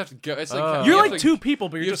 So you just have to go. It's like Oh. You're you have like to- two people,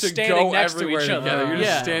 but you you're have just to standing go next to everywhere each other. together. You're yeah.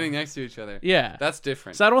 just standing next to each other. Yeah. That's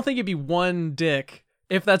different. So I don't think it'd be one dick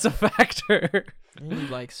if that's a factor. You need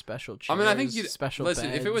like special chairs. I mean, I think you'd special listen.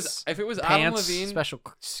 beds, If it was Adam pants, Levine, special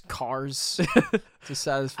cars to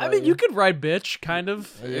satisfy. I mean, you could ride bitch, kind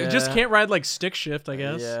of. You just Yeah. can't ride like stick shift, I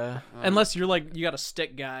guess. Yeah. Unless you're like you got a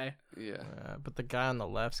stick guy. yeah, But the guy on the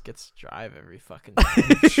left gets to drive every fucking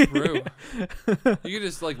day. true. You could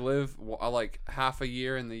just like live like half a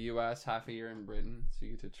year in the U.S., half a year in Britain, so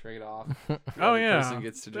you get to trade off. The Oh other yeah. person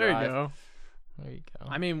gets to there drive. you go. There you go.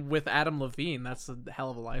 I mean, with Adam Levine, that's a hell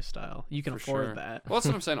of a lifestyle. You can For afford sure. that. Well, that's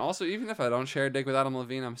what I'm saying. Also, even if I don't share a dick with Adam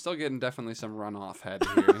Levine, I'm still getting definitely some runoff head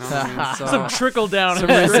here. You know what I mean? So, Some trickle down. Some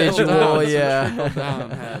head. residual, some yeah. trickle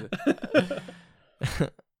down head.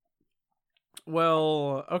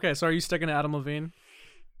 Well, okay. So are you sticking to Adam Levine?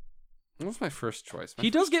 What was my first choice? My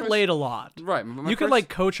He does first get choice- laid a lot. Right. My You could first- like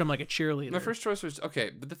coach him like a cheerleader. My first choice was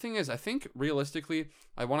okay, but the thing is, I think realistically,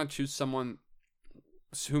 I want to choose someone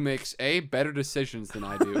who makes A, better decisions than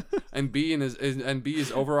I do, and B,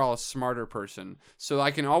 is overall a smarter person, so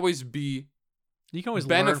I can always be You can always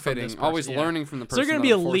learn from benefiting, this person, always yeah. learning from the So person. you're gonna be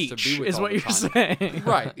that a I'm forced to leech, be with is all what the you're time. saying.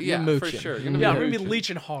 Right? You're Yeah, for mooching. sure. You're You're Yeah, gonna I'm be gonna be mooching.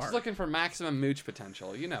 leeching hard. Just looking for maximum mooch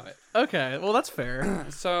potential. You know it. Okay, well that's fair.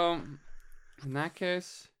 So, in that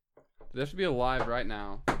case, they have to be alive right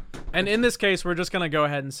now. And in this case, we're just gonna go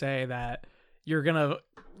ahead and say that you're gonna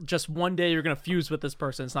just one day you're gonna fuse with this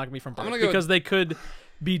person. It's not gonna be from birth gonna go- because they could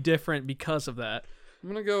be different because of that. I'm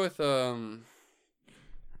gonna go with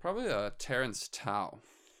probably Terrence Tao.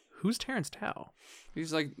 Who's Terrence Tao?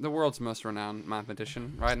 He's like the world's most renowned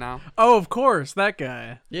mathematician right now. Oh, of course, that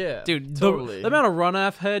guy. Yeah, Dude, totally. the amount of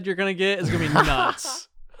runoff head you're gonna get is gonna be nuts.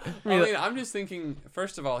 I mean, I'm just thinking.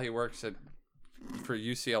 First of all, he works for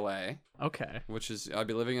UCLA, Okay. which is I'd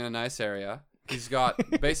be living in a nice area. He's got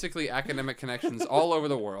basically academic connections all over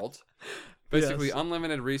the world. Basically, Yes.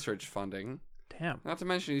 unlimited research funding. Damn. Not to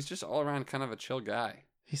mention, he's just all around kind of a chill guy.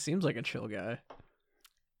 He seems like a chill guy.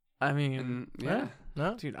 I mean, And eh, yeah,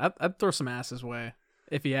 No. Dude, I'd throw some ass his way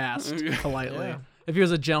if he asked politely. Yeah. If he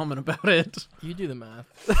was a gentleman about it. You do the math.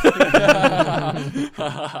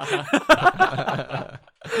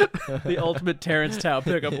 The ultimate Terrence Tao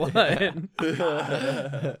pickup line.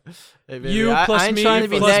 Hey, baby, You plus I ain't me trying to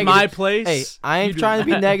be plus negative. my place. Hey, I You ain't do trying to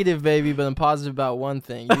be that. negative, baby, but I'm positive about one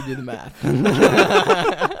thing. You do the math.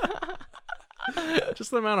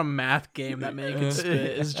 Just the amount of math game that man can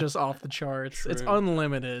spit is just off the charts. It's True.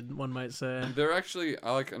 unlimited, one might say. They're actually,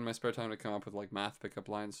 I like in my spare time to come up with like math pickup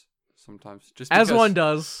lines sometimes. Just As because- one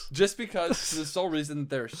does. Just because the sole reason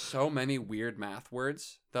there are so many weird math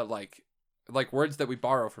words that like words that we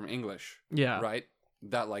borrow from English, Yeah. right?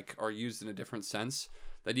 That like are used in a different sense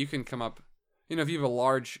that you can come up. You know, if you have a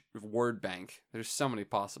large word bank, there's so many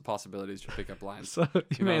possibilities to pick up lines. So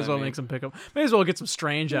you may know as what I well mean? make some pickup. May as well get some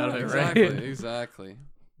strange out of it, exactly, right? exactly.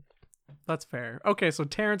 That's fair. Okay, so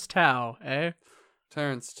Terrence Tao, eh?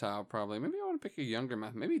 Terrence Tao probably. Maybe I want to pick a younger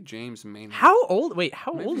math. Maybe James Maynard. How old? Wait,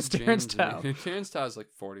 how Maybe old is Terrence James Tao? Maynard. Terrence Tao is like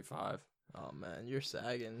 45. Oh man, you're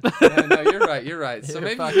sagging. Yeah, no, you're right. You're right. So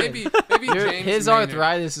You're maybe fucking- James His Maynard.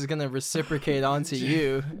 arthritis is gonna reciprocate onto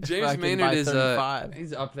you. James fucking Maynard by is 35.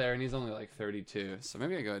 he's up there and he's only like 32. So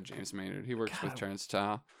maybe I go with James Maynard. He works with God. Terrence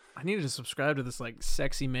Tao. I needed to subscribe to this like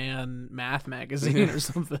sexy man math magazine or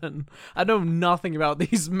something. I know nothing about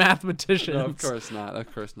these mathematicians. No, of course not.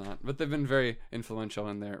 Of course not. But they've been very influential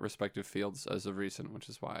in their respective fields as of recent, which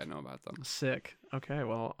is why I know about them. Sick. Okay,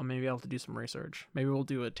 well, maybe I'll have to do some research. Maybe we'll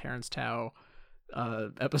do a Terrence Tao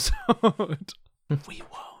episode. We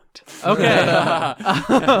won't. Okay.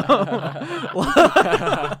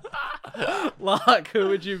 Locke, who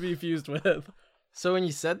would you be fused with? So when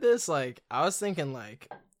you said this, like, I was thinking, like,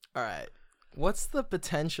 all right, what's the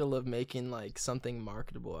potential of making like something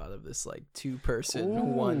marketable out of this like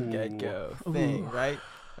 2-person one get-go thing, right?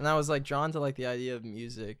 And I was like drawn to like the idea of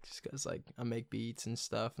music just because like I make beats and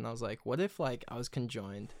stuff, and I was like, what if like I was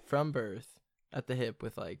conjoined from birth at the hip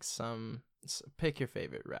with like some pick your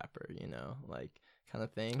favorite rapper, you know, like kind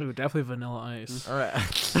of thing. Ooh, definitely Vanilla Ice. All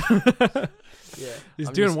right. Yeah. He's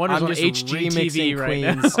I'm doing just- wonders I'm on just HGTV remixing right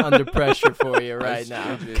now. Queens under pressure for you right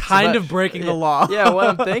now. Kind So of breaking the law. Yeah, what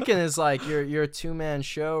I'm thinking is like you're a 2-man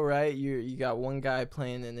show, right? You got one guy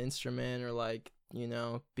playing an instrument or like, you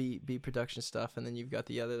know, beat production stuff, and then you've got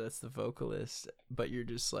the other that's the vocalist, but you're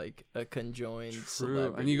just like a conjoined True.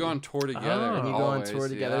 celebrity. And you go on tour together. Oh. and you go on always, tour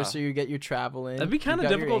together, yeah. so you get your traveling. That'd be kind you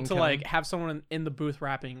of got your difficult to income. like have someone in the booth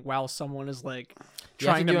rapping while someone is like You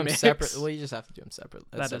have trying to do them mix. separate. Well, you just have to do them separate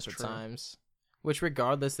at That is separate true. times, which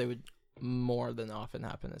regardless they would more than often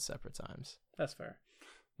happen at separate times. That's fair.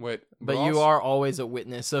 Wait, But you also- are always a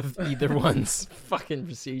witness of either one's fucking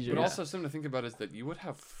procedure. But also something to think about is that you would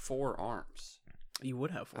have 4 arms. You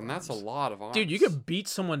would have, And that's a lot of arms. dude. You could beat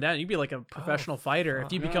someone down. You'd be like a professional fighter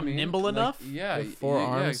if you You know become what I mean? nimble Like, enough. Yeah, With 4 yeah,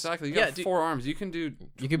 arms? exactly. You Yeah, got dude. 4 arms. You can do.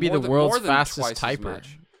 You could be more the than- world's more than fastest twice as typer.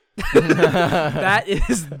 much. That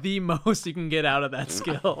is the most you can get out of that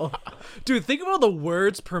skill, dude. Think about the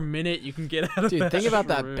words per minute you can get out of Dude, that. think about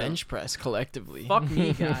True. that bench press collectively. Fuck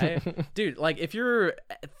me, guy. Dude, like if you're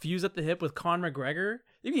fused at the hip with Conor McGregor,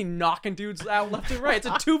 you'd be knocking dudes out left and right. It's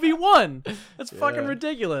a 2v1. That's fucking Yeah.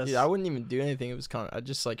 ridiculous. Dude, I wouldn't even do anything. It was Conor. I'd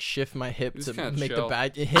just like shift my hip Just to kinda make chill. the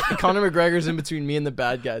bad. Conor McGregor's in between me and the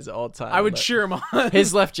bad guys at all times. I would but cheer him on.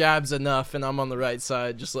 His left jab's enough, and I'm on the right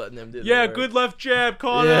side, just letting him do. the yeah, work. good left jab,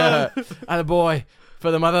 Conor. Yeah, and a boy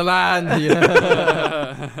for the motherland.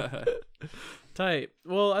 Yeah. Tight.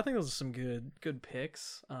 Well, I think those are some good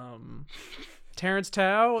picks. Terrence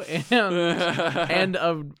Tao and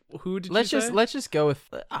who did let's you just say? let's just go with.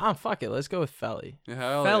 Fuck it. Let's go with Felly.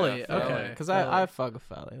 Hell Felly, yeah, okay. Because Felly. I fuck with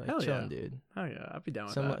Felly. Like Hell chilling yeah. dude. Oh yeah, I'd be down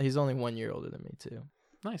with that. He's only 1 year older than me too.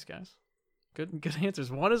 Nice guys. Good answers.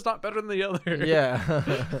 One is not better than the other. Yeah.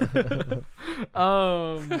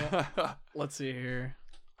 Let's see here.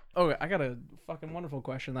 Oh, I got a fucking wonderful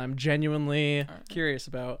question that I'm genuinely curious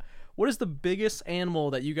about. What is the biggest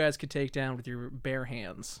animal that you guys could take down with your bare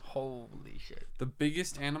hands? Holy shit. The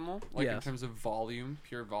biggest animal, like in Yes. terms of volume,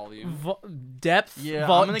 pure volume. Depth, Yeah,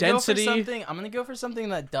 vol- I'm gonna density. go for something. I'm gonna go for something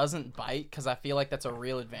that doesn't bite because I feel like that's a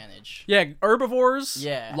real advantage. Yeah, herbivores.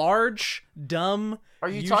 Yeah. Large, dumb. Are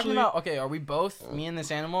you talking usually- about are we both me and this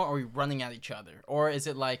animal, or are we running at each other, or is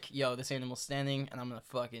it like yo this animal's standing and I'm gonna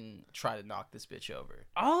fucking try to knock this bitch over?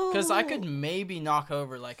 Oh. Because I could maybe knock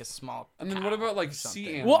over like a small. And then what about like or sea something.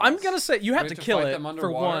 animals? Well, I'm gonna say you have We to have to kill fight it them for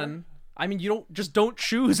underwater? one. I mean, you don't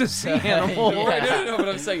choose a sea animal. No, but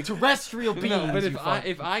I'm saying Terrestrial beings. no, but you fuck.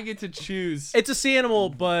 if I get to choose, It's a sea animal,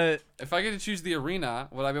 but if I get to choose the arena,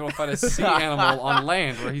 would I be able to fight a sea animal on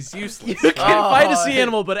land where he's useless? you can fight a sea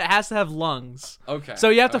animal, but it has to have lungs. Okay. So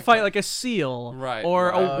you have to okay. fight like a seal, Right, or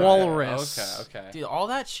right, a walrus. Okay. Dude, all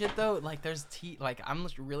that shit though, like there's like I'm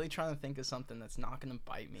just really trying to think of something that's not gonna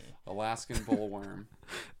bite me. Alaskan bullworm.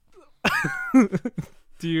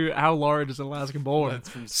 How large is an Alaskan bullworm? That's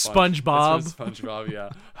from SpongeBob. That's from SpongeBob. Yeah.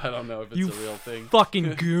 I don't know if it's You a real thing.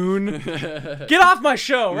 Fucking goon. Get off my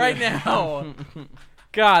show right now.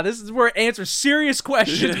 God, this is where it answers serious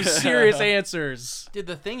questions with serious answers. Dude,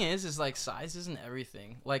 the thing is like size isn't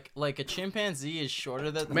everything. Like a chimpanzee is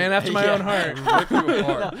shorter than Man after my own heart. Rip you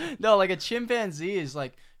apart. No, like a chimpanzee is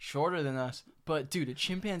like shorter than us. But dude, a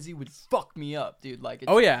chimpanzee would fuck me up, dude. Like,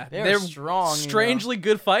 Oh yeah, they're strong, strangely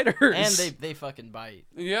good fighters, and they fucking bite.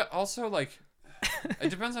 Yeah. Also, like, it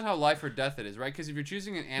depends on how life or death it is, right? Because if you're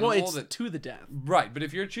choosing an animal well, it's that to the death. right, but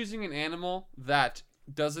if you're choosing an animal that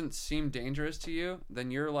doesn't seem dangerous to you,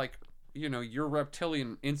 then you're like, your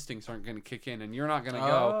reptilian instincts aren't going to kick in, and you're not going to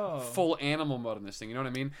go full animal mode in this thing. You know what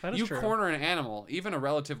I mean? That is you true. corner an animal, even a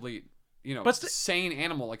relatively, But sane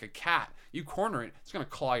animal like a cat. You corner it, it's going to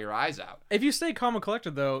claw your eyes out. If you stay calm and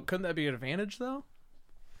collected, though, couldn't that be an advantage, though?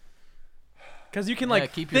 Because you can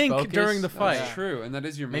keep your think focus. during the That's fight. That's true, and that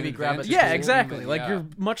is your main Maybe grab a advantage. Yeah, tool, exactly. Then, Like yeah. you're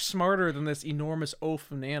much smarter than this enormous oaf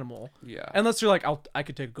of an animal. Yeah. Unless you're like, I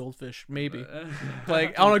could take a goldfish, maybe.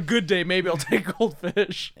 Like on a good day, maybe I'll take a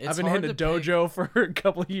goldfish. It's I've been hard hitting a to pick. dojo for a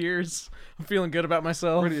couple of years. I'm feeling good about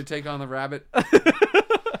myself. Ready to take on the rabbit?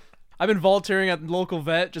 I've been volunteering at the local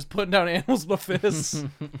vet, just putting down animals with my fists,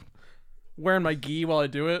 wearing my gi while I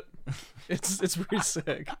do it. It's pretty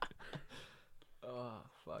sick. Oh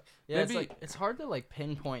fuck. Yeah, Maybe- it's hard to like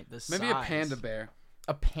pinpoint the size. Maybe a panda bear.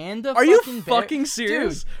 A panda? Are you fucking bear? fucking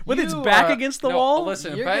serious? Dude, With its you back are- against the No, wall?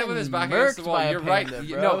 listen, You're bet with his getting back against the murked wall. by a You're right. panda,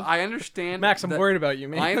 You- bro. No, I understand. Max, I'm that- worried about you,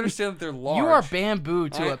 man. I understand that they're large. You are bamboo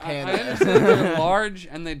to a I panda. understand that they're large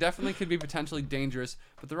and they definitely could be potentially dangerous,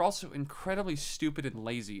 but they're also incredibly stupid and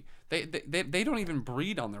lazy. They don't even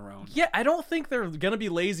breed on their own. Yeah, I don't think they're gonna be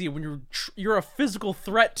lazy when you're a physical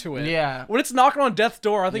threat to it. Yeah. When it's knocking on death's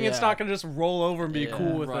door, I think it's Yeah. not gonna just roll over and be Yeah.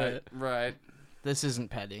 cool with Right, it. right. This isn't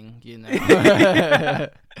petting, you know.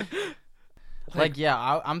 Like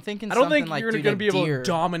yeah, I'm thinking. I don't something think like, you're dude, gonna a be able deer. to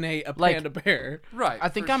dominate a Like- panda bear. Right. I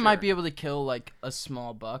think for I might sure. be able to kill like a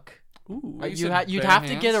small buck. Ooh. Oh, you You said you'd bare have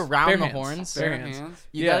to get hands? around Bare the hands. horns. Bare Bare hands. hands.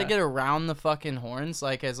 You Yeah. gotta get around the fucking horns.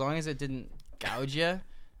 Like as long as it didn't gouge you,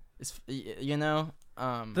 it's you know.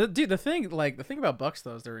 The thing about bucks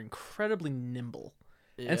though is they're incredibly nimble,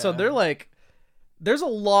 and so yeah. they're like, there's a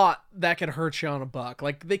lot that can hurt you on a buck,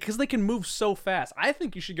 like because they can move so fast. I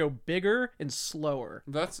think you should go bigger and slower.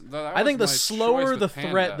 That I think the was my slower choice the with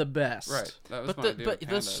threat, panda. the best. Right. That was But my the idea but with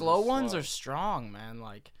the pandas, slow is ones slow. are strong, man.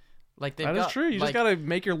 Like they've That is got, true. You just like- gotta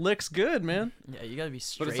make your licks good, man. Yeah, you gotta be But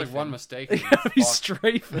straight. it's like one mistake. You and gotta be you're fucked.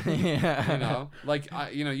 strafing. Yeah. You know, like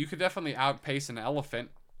you could definitely outpace an elephant,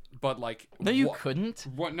 but like No, you wha- couldn't.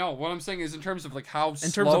 What? No, what I'm saying is in terms of like how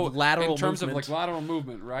terms slow, of lateral in terms movement. of like lateral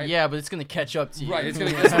movement, right? Yeah, but it's gonna catch up to you. Right. It's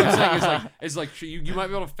gonna. That's what I'm saying. Is like you might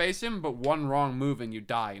be able to face him, but one wrong move and you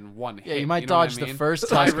die in one hit. Yeah, you might know what I dodge the mean? first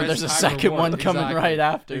High touch, but risk, there's a high second reward. one coming Exactly. right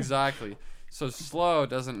after. Exactly. So slow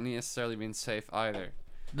doesn't necessarily mean safe either.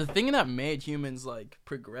 The thing that made humans like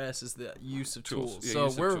progress is the use of Tools. tools. Yeah, So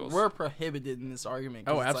use of tools. we're prohibited in this argument.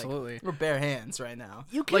 'cause Oh, it's like, absolutely. we're bare hands right now.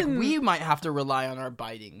 You Like can- we might have to rely on our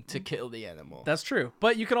biting to kill the animal. That's true.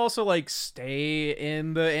 But you could also like stay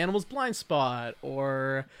in the animal's blind spot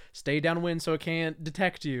or stay downwind so it can't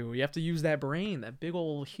detect you. You have to use that brain, that big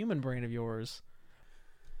old human brain of yours.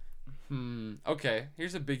 Okay.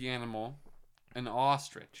 Here's a big animal, an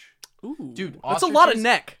ostrich. Ooh, Dude, that's a lot of ostriches-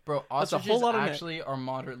 neck. Bro, That's a ostriches whole lot of actually are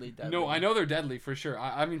moderately deadly. No, I know they're deadly for sure.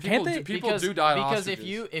 I mean, Can't people they- people do die. of because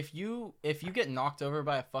ostriches. if you get knocked over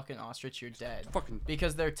by a fucking ostrich, you're dead. Fucking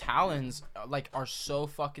Because their talons like are so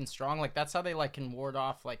fucking strong. Like that's how they like can ward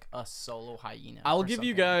off like a solo hyena. I'll or give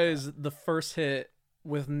you something like guys the first hit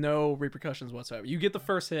with no repercussions whatsoever. You get the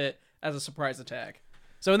first hit as a surprise attack.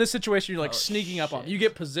 So in this situation, you're like Oh, sneaking up on. shit. You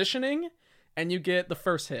get positioning, and you get the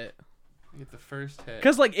first hit. get the first hit.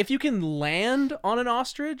 Because like if you can land on an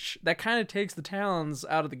ostrich, that kind of takes the talons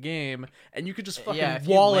out of the game, and you could just fucking if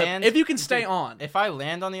you wall land- it if you can stay dude, on. If I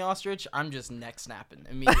land on the ostrich, I'm just neck snapping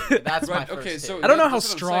immediately. That's my Right, first okay, hit. so I don't know that- how that's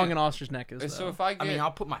what I'm strong saying. an ostrich neck is. So though. if I get I mean,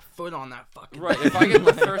 I'll put my foot on that fucking. right, if I get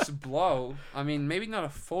the first blow, I mean, maybe not a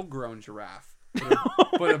full-grown giraffe,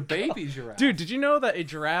 but a baby giraffe. Dude, did you know that a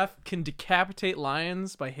giraffe can decapitate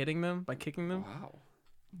lions by hitting them, by kicking them? Wow.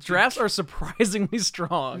 Giraffes are surprisingly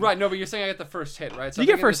strong. Right, no, but you're saying I get the first hit, right? So You I'm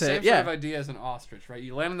get thinking first the hit, same yeah. sort of idea as an ostrich, right?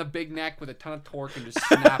 You land on the big neck with a ton of torque and just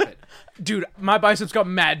snap it. Dude, my biceps got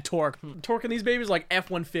mad torque. Torque in these babies like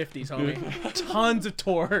F-150s, homie. Tons of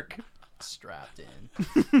torque. Strapped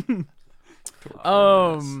in.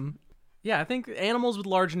 Yeah, I think animals with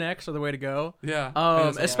large necks are the way to go. Yeah. I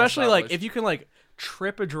think that's Especially like established. if you can like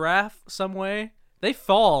trip a giraffe some way, they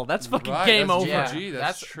fall. That's fucking Right, game that's- over. yeah. Gee,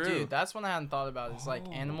 that's true. Dude, that's one I hadn't thought about. It's like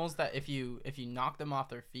animals that if you knock them off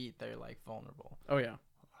their feet, they're like vulnerable. Oh yeah,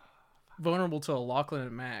 vulnerable to a Lachlan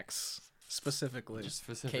and Max specifically. Just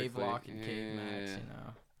specifically. Cave Lock and Cave Max,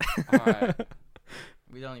 Yeah. you know. All right.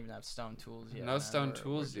 We don't even have stone tools yet. No man. stone We're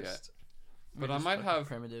tools just- yet. we're But I just might fucking have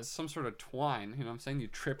primitive. some sort of twine. You know what I'm saying? You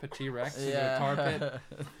trip a T-Rex into a Yeah. tar pit.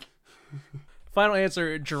 Final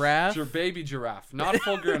answer: giraffe. Your baby giraffe, not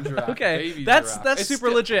full-grown giraffe. Okay, baby that's giraffe. that's It's super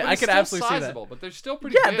still- legit. but I it's could still absolutely see that. sizable, but they're still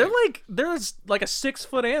pretty Yeah, big. they're like a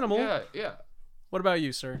 6-foot animal. Yeah, yeah. What about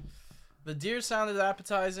you, sir? The deer sounded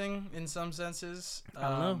appetizing in some senses. I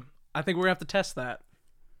don't know. I think we're gonna have to test that.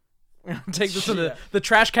 We're gonna take this to Yeah. the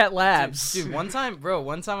Trash Cat Labs. Dude, one time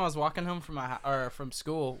I was walking home from from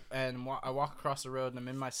school, and I walk across the road, and I'm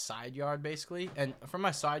in my side yard basically. And from my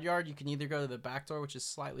side yard, you can either go to the back door, which is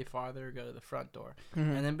slightly farther, or go to the front door.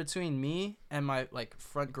 And in between me and my like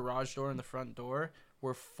front garage door and the front door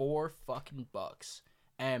were 4 fucking bucks.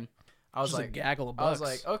 And I was Just a like, gaggle of I was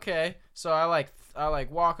bucks. like, okay. So I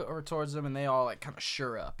walk over towards them, and they all like kind of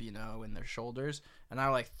sure up, you know, in their shoulders. And I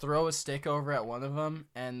like throw a stick over at one of them,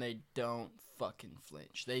 and they don't fucking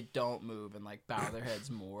flinch. They don't move and like bow their heads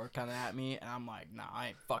more kind of at me. And I'm like, nah, I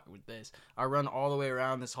ain't fucking with this. I run all the way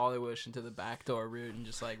around this Hollywood into the back door route and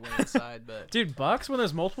just like went inside. But Dude, bucks, when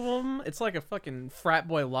there's multiple of them, it's like a fucking frat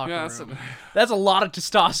boy locker Yeah, room. That's a lot of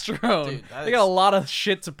testosterone. Dude, that they got is- a lot of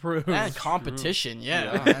shit to prove. and competition,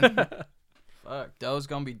 yeah. Yeah. Man. Fuck, dough's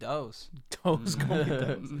gonna be doughs. Those going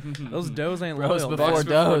does. Those does ain't Bros loyal. before Bucks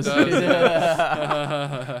before doughs. does.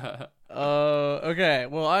 Okay.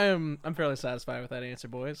 Well, I'm fairly satisfied with that answer,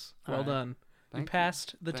 boys. Well Alright. done. You Thank you.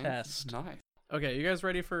 passed the Thank you. test. Nice. Okay, you guys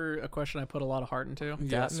ready for a question I put a lot of heart into?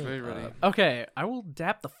 Yes, me very ready. up. Okay, I will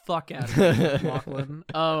dap the fuck out of you, Lachlan.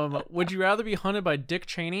 Would you rather be hunted by Dick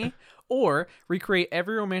Cheney or recreate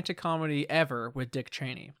every romantic comedy ever with Dick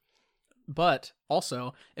Cheney? But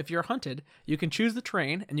also, if you're hunted, you can choose the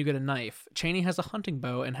terrain and you get a knife. Cheney has a hunting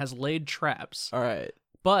bow and has laid traps. All right.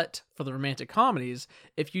 But for the romantic comedies,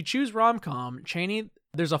 if you choose rom-com, Cheney,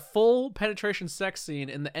 there's a full penetration sex scene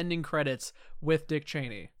in the ending credits with Dick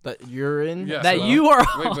Cheney That you're in? Yeah. that so- you are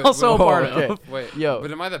Wait, but- also a but- part okay. of. Wait, Yo,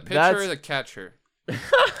 but am I the pitcher that's- or the catcher?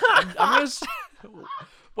 I'm just.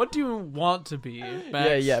 What do you want to be,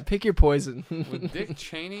 Max? Yeah. Pick your poison. With Dick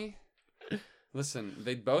Cheney? Listen,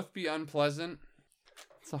 they'd both be unpleasant.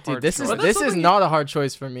 It's a Dude, hard this choice. is Well, that's this is something- not a hard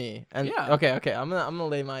choice for me. And Yeah. okay. I'm gonna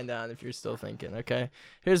lay mine down if you're still thinking. Okay.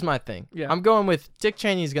 Here's my thing. Yeah. I'm going with Dick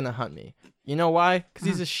Cheney's gonna hunt me. You know why? Because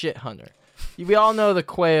he's a shit hunter. We all know the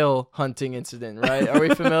quail hunting incident, right? Are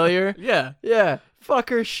we familiar? Yeah. Yeah.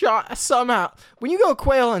 Fucker shot somehow. When you go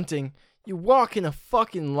quail hunting, you walk in a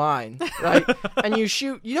fucking line, right? And you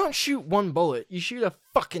don't shoot one bullet. You shoot a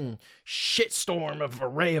fucking shitstorm of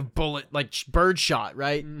array of bullet, like bird shot,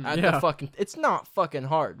 right? At yeah. the fucking, it's not fucking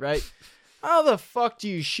hard, right? How the fuck do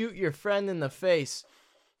you shoot your friend in the face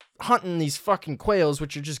hunting these fucking quails,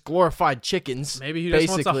 which are just glorified chickens? Maybe he just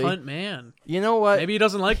wants to basically. hunt man. You know what? Maybe he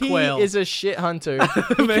doesn't like he quail. is a shit hunter.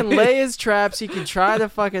 He can Maybe. lay his traps. He can try to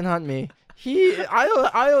fucking hunt me.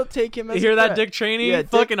 I'll take him as You hear a that, threat. Dick Cheney? Yeah,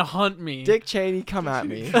 Dick- Fucking hunt me. Dick Cheney, come at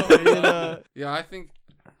me. Yeah, I think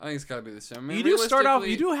it's got to be the same. I mean, you do start off.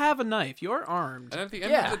 realistically- You do have a knife. You are armed. And at the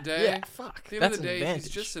end yeah, of the day, yeah, fuck. at the end That's of the an day, advantage.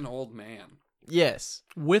 he's just an old man. Yes,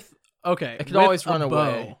 With okay. I could with always a run bow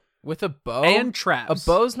away with a bow and traps. A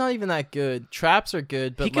bow's not even that good. Traps are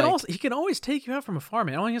good, but He can like, also he can always take you out from afar,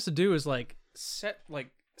 man. All he has to do is like sit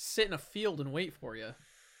in a field and wait for you.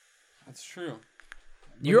 That's true.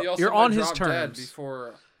 But You're- he also you're might on his drop dead terms.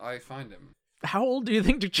 before I find him. How old do you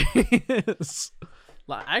think Dick Cheney is?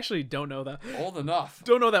 Like, I actually don't know that. Old enough.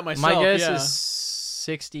 Don't know that myself. my guess yeah. is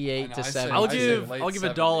 68 I know, to I say- 70. I'll I say give late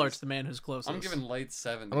 $1 70s. to the man who's closest. I'm giving late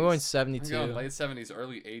 70s. I'm going I'm 72. going late 70s,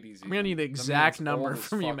 early 80s. I'm gonna need the even. That exact means number old as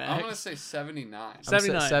from you, fuck. Max. I'm gonna say 79. I'm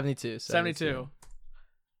 79. 72. 72.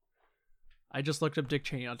 I just looked up Dick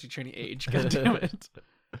Cheney on Dick Cheney age. God damn it.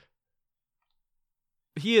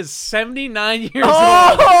 He is 79 years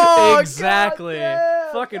Oh, old. Exactly.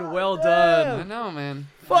 goddamn, Fucking well goddamn. I done. know, man.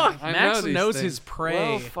 Fuck. I Max know these knows things. his prey.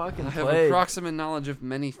 Well fucking I have played. approximate knowledge of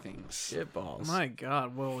many things. Shit balls. My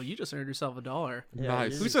God. Well, you just earned yourself $1. Yeah,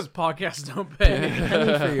 Nice. you're Who just says podcasts don't pay?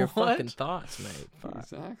 penny for your What? fucking thoughts, mate. Fuck.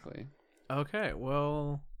 Exactly. Okay,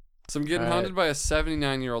 well, So I'm getting All right. haunted by a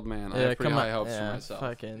 79-year-old man. I have pretty high hopes for myself.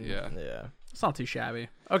 Fucking, Yeah. yeah. it's not too shabby.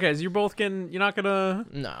 Okay, so you're both getting. You're not gonna.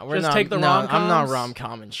 No, we're Just not. take the no, I'm not rom-coms?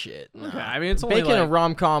 rom-com and shit. No. Okay, I mean it's only Making a like,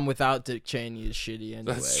 rom-com without Dick Cheney is shitty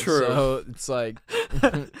anyway. That's true. So it's like,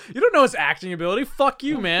 you don't know his acting ability. Fuck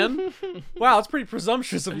you, man. Wow, it's pretty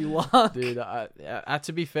presumptuous of you, Locke. dude.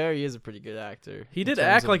 To be fair, he is a pretty good actor. He in did terms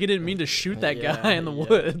act of- like he didn't mean to shoot that Yeah, guy in the yeah.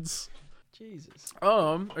 woods. Jesus.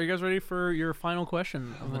 Are you guys ready for your final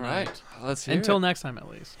question of the All night? right. Let's hear Until it. next time, at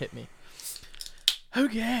least. Hit me.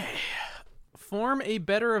 Okay. Form a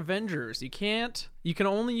better Avengers. You can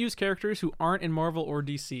only use characters who aren't in Marvel or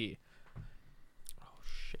DC. Oh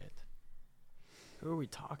shit. Who are we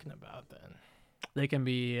talking about then? They can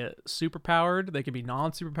be super powered. They can be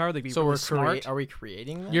non-super powered. They can be So really we're smart. Are we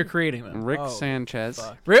creating them? You're creating them. Rick Oh, Sanchez.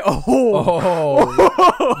 fuck.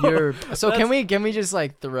 Oh. You're so can we just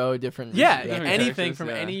like throw different? Yeah, Different anything characters, from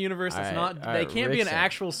yeah. any universe that's Alright, not. alright, They can't be Rick an San-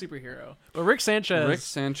 actual superhero. But Rick Sanchez, Rick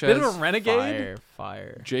Sanchez. bit of a renegade.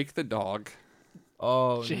 Fire. Jake the dog.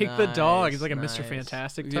 Oh, Jake the dog. He's nice, like a nice. Mr.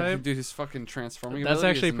 Fantastic Yeah, type. dude, his fucking transforming. That's ability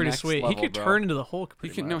actually is pretty next sweet. Level, he could bro. turn into the Hulk. He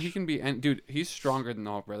Pretty can much. he can be and dude, he's stronger than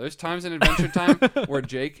the Hulk, bro. There's times in Adventure Time where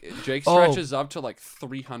Jake Oh. stretches up to like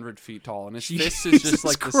 300 feet tall, and his fist is just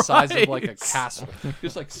like the size of like a Christ. castle.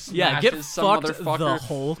 Just like Yeah, smashes get some fucked, motherfucker. the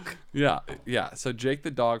Hulk. Yeah. So Jake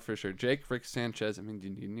the dog for sure. Jake, Rick Sanchez. I mean, do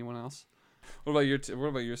you need anyone else? What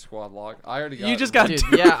about your squad log? I already got. You just got Dude,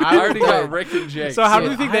 two. yeah, I already got Rick and Jake. So how do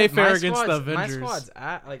Dude, you think they my fare against the squad's- Avengers? My squad's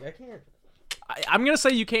like I can't. I'm gonna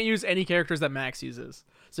say you can't use any characters that Max uses.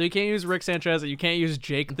 So you can't use Rick Sanchez, and you can't use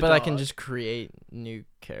Jake the But dog. I can just create new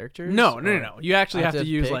characters. no. Or You actually I have have to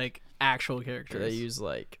to use pick? like actual Do characters. they use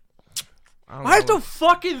like? I have to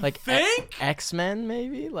fucking like think. X-Men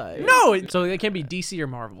maybe like. No, so it can't be DC or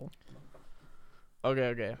Marvel.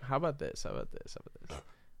 Okay. How about this?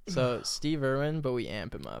 So Steve Irwin, but we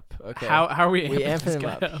amp him up. Okay. How are we? we amping amp this him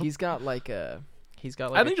guy up? up? He's got like a.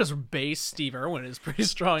 I think just base Steve Irwin is pretty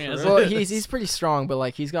strong as Well, it is. he's pretty strong, but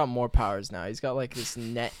like he's got more powers now. He's got like this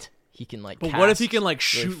net he can like. But what if he cast can like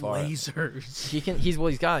really shoot far. lasers? He can. He's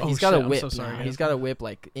got. Oh, He's got shit, a I'm whip so sorry, now. guys. He's got a whip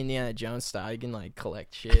like Indiana Jones style. He can like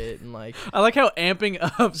collect shit and like. I like how amping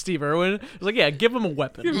up Steve Irwin is like, yeah, give him a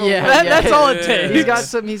weapon. Yeah, That's all it yeah, takes.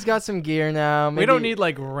 He's got some gear now. We don't maybe- need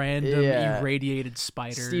like random Yeah. irradiated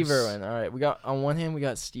spiders. Steve Irwin. All right, we got on one hand we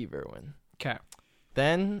got Steve Irwin. Okay.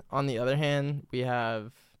 Then on the other hand we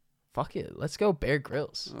have. Fuck it, let's go Bear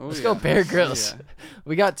Grylls. Oh, let's yeah. go Bear Grylls. Yeah.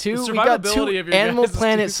 We got two. The We got survivability two of your Animal guys is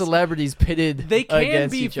Planet too- celebrities pitted. They can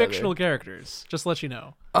against be each fictional Other. characters. Just to let you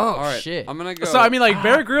know. Oh All right, shit. I'm gonna go. So I mean, like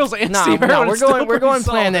Bear Grylls and Nah, Steve nah, Irwin. we're is still going. We're pretty going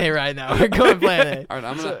Plan solid. A right now. We're going Plan A. All right,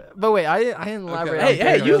 I'm gonna. So, but wait, I didn't elaborate. Hey, on hey,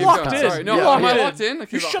 Bear you Grylls. locked in. Sorry, no, You am I locked in. locked in?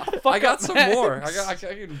 Okay, You shut the fuck I got up, some Max. more. I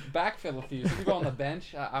can backfill a few. So you go on the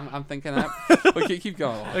bench. I'm thinking that. Okay, keep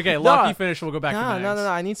going. Okay, No. Locke, you finish. We'll go back to No, Max. no.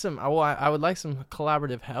 I need some. I would like some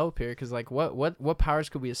collaborative help here, because like, what powers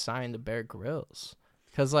could we assign to Bear Grylls?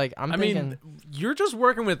 Because like, I'm I thinking. mean, you're just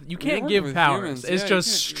working with. You can't working give with powers. humans. It's Yeah,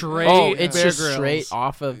 just you can't- straight. Oh, it's Bear just Grylls. straight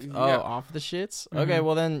off of Yeah. off the shits. Okay, Mhm.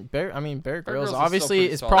 well then Bear Bear Grylls Grylls is still obviously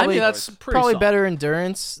pretty is solid. I probably mean, that's pretty probably solid. better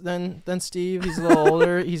endurance than Steve. He's a little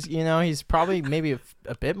older. He's he's probably maybe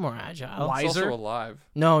a bit more agile. Why? It's also Wiser? alive.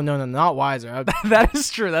 No, not wiser. That is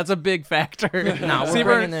true. That's a big factor. Nah, See,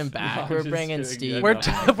 we're bringing him back. No, I'm we're just bringing kidding, Steve. yeah, We're,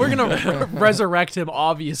 back. we're gonna resurrect him,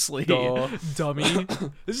 obviously. Duh. Dummy.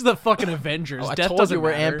 This is the fucking Avengers. Oh, I Death told doesn't you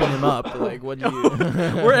we're matter. amping him up. Like, what do you?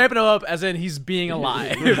 We're amping him up as in he's being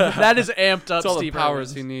alive. That is amped up. That's all the Steve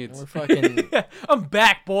powers Irwin. he needs. We're fucking I'm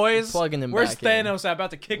back, boys. plugging him Where's back in. Thanos about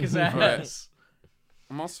to kick his ass? Right.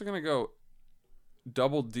 I'm also gonna go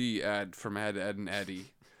Double D ad from Ed and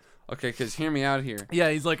Eddie. Okay, because hear me out here. Yeah,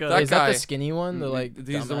 he's like a. That Is that guy- the skinny one? The like.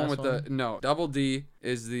 He's the one with dumbass the no. Double D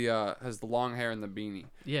is the has the long hair and the beanie.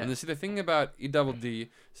 Yeah. And the thing about E Double D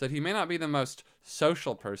is that he may not be the most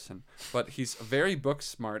social person, but he's very book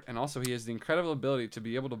smart, and also he has the incredible ability to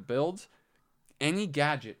be able to build any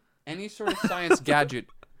gadget, any sort of science gadget,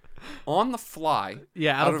 on the fly.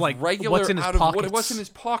 Yeah, out of, like, regular, what's in his out of pockets. what's in his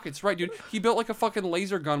pockets, right, dude? He built like a fucking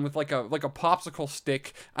laser gun with like a popsicle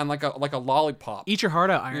stick and like a lollipop. Eat your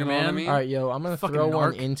heart out, Iron You know Man. what I mean? All right, yo, I'm gonna Fucking throw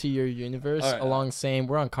one narc. into your universe All right. along same.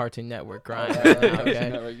 We're on Cartoon Network, right? Okay.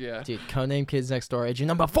 Okay. Yeah. Dude, Codename Kids Next Door, agent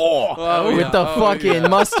number 4, Oh, with yeah. the Oh, fucking yeah.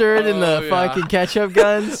 mustard and the Oh, yeah. fucking ketchup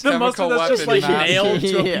guns. The Chemical mustard that's just like weapon nailed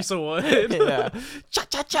to a Yeah. piece of wood. Yeah, cha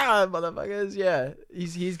cha cha, motherfuckers. Yeah,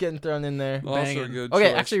 he's getting thrown in there. Also a Banging. good Okay,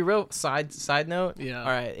 choice. actually, real side note. Yeah. All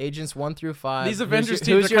right, agents 1 through 5. These Who's Avengers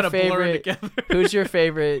your- teams are kind of blurring together. Who's your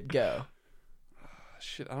favorite? Go.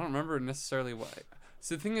 Shit, I don't remember necessarily what.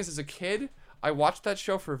 So the thing is, as a kid, I watched that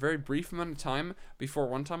show for a very brief amount of time before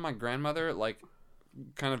one time my grandmother like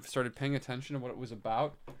kind of started paying attention to what it was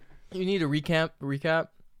about. You need a recap.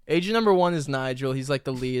 Agent number 1 is Nigel. He's like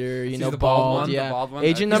the leader, you He's know, the bald one, the Yeah. bald one?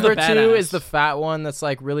 Agent He's number the 2 badass. is the fat one that's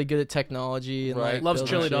like really good at technology and Right. like Loves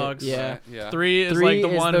building chili shit. dogs. Yeah. Right, yeah. 3 is 3 like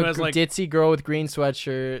the is one the who has like ditzy girl with green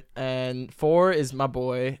sweatshirt, and 4 is my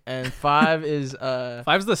boy, and 5 is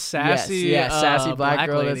 5's the sassy, sassy black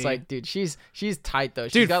girl lady. that's like, dude, she's tight though.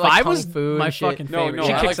 She's Dude, got like 5 kung was fu my and shit. fucking No, favorite. no,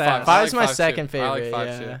 She I kicks like 5. ass. 5's my 5 second too. I like favorite. 5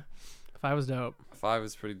 Yeah. too. 5 was dope. 5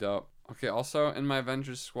 is pretty dope. Okay, also in my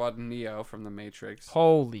Avengers squad, Neo from the Matrix.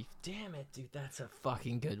 Holy damn it, dude, that's a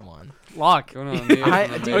fucking good one. Lock. Going on Neo I,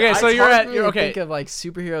 from the dude, Okay, Matrix. so it's you're hard at- for me you're to okay. Think of like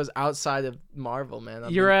superheroes outside of Marvel, man.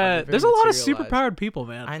 You're at. There's a lot of superpowered people,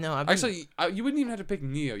 man. I know. I've been, Actually, you wouldn't even have to pick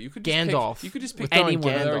Neo. You could just Gandalf. Pick, you could just We're pick throwing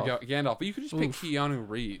anyone. There we Gandalf. go, Gandalf. But you could just pick Oof. Keanu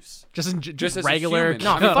Reeves. Just as a regular. human.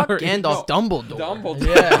 No, fuck Keanu Gandalf. No, Dumbledore.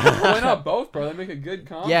 Dumbledore. Yeah. Why not both, bro? They make a good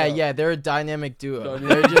combo. Yeah, they're a dynamic duo. Dynamic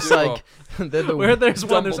They're just duo. like they're the Where there's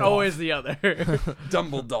one, there's Dumbledore. always the other.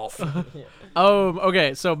 Dumbledore.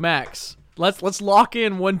 Okay, so Max, let's lock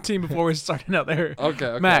in one team before we start another.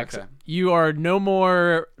 Okay, Max, okay. you are no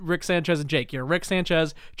more Rick Sanchez and Jake. You're Rick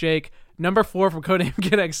Sanchez, Jake, number 4 from Codename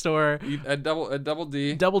Kid Next Door, A double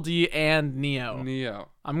D. Double D, and Neo. Neo.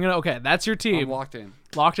 Okay, that's your I'm team. locked in.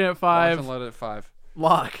 Locked in at Locked 5. and loaded at 5.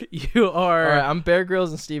 Lock. You are. All right, I'm Bear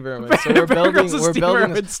Grylls and Steve Irwin. So we're Bear Grylls building. and We're Steve building.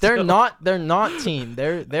 Irwin This. They're still. not team.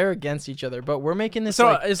 They're against each other. But we're making this So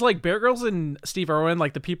like it's like Bear Grylls and Steve Irwin,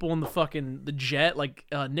 like the people in the jet, like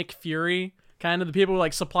Nick Fury, kind of the people who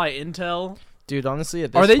like supply intel. dude. Honestly,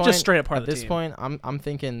 at this Or are they point, just straight up part at of the this team? point, I'm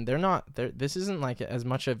thinking they're not. This isn't like as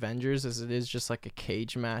much Avengers as it is just like a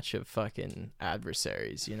cage match of fucking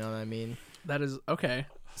adversaries. You know what I mean? That is okay.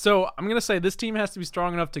 So I'm gonna say this team has to be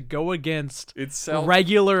strong enough to go against Itself.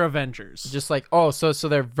 regular Avengers. Just like so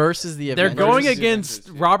they're versus the They're Avengers. going versus the against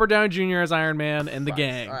Avengers, yeah. Robert Downey Jr. as Iron Man and the Fuck.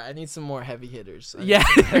 gang. All right, I need some more heavy hitters. Yeah,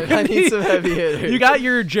 I need some heavy hitters. You got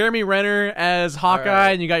your Jeremy Renner as Hawkeye,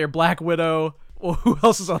 right. and you got your Black Widow. Well, who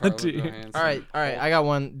else is on the Scarlett team? Johansson. All right. I got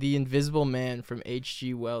one. The Invisible Man from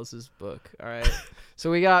H.G. Wells' book. All right. So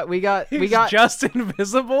we got He's just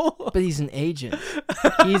invisible. but he's an agent.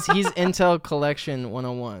 He's Intel Collection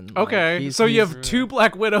 101. Like, Okay, he's- so you he's- have 2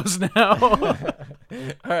 Black Widows now. All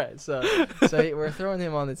right. So we're throwing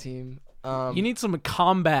him on the team. You need some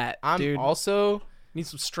combat, I'm dude. also Need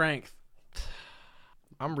some strength.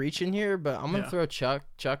 I'm reaching here, but I'm gonna Yeah. throw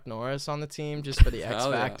Chuck Norris on the team just for the X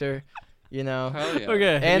Hell yeah. factor. You know. Hell yeah.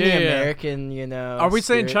 Okay, And yeah, the yeah. American, you know. Are we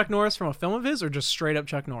saying spirit. Chuck Norris from a film of his, or just straight up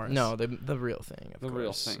Chuck Norris? No, the real thing. Of The real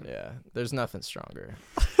course. thing. Yeah. There's nothing stronger.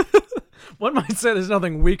 One might say there's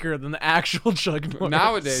nothing weaker than the actual Chuck Norris.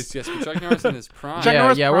 Nowadays, yes, but Chuck Norris in his prime. Chuck yeah,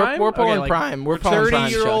 Norris yeah, prime? we're pulling Okay, like prime. We're pulling prime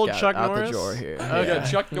 30-year-old Chuck, Chuck out Norris? the drawer here. You Okay. got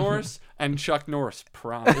Chuck Norris and Chuck Norris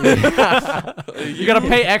prime. You gotta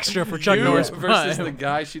pay extra for Chuck You Norris versus Prime. the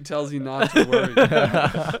guy she tells you not to worry.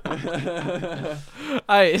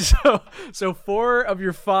 Alright, so 4 of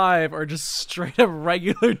your 5 are just straight up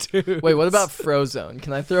regular dudes. Wait, what about Frozone?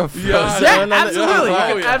 Can I throw Frozone? Yeah, on the- absolutely. Oh,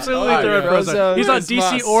 You can yeah. absolutely Oh, throw yeah. a Frozone. Frozone. He's on Here's DC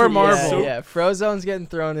my or super- Marvel. Yeah, Frozone's getting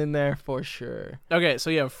thrown in there for sure. Okay, so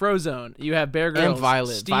you have Frozone. You have Bear Grylls. And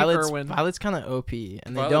Violet. Steve Irwin. Violet's kind of OP,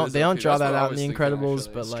 and Violet is they don't OP. draw That's that what I out in was the thinking, Incredibles,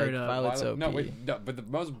 actually. but like Straight up. Violet's OP. No, wait, no, but the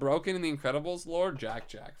most broken in the Incredibles lore, Jack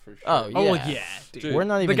for sure. Oh, yeah. Oh yeah, dude. Dude. We're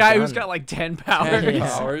not even the guy done. who's got like 10 powers. 10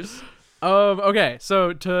 Yeah. powers. Okay,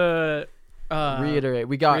 so to reiterate.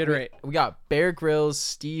 We got Bear Grylls,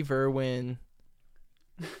 Steve Irwin.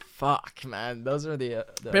 Fuck, man, those are the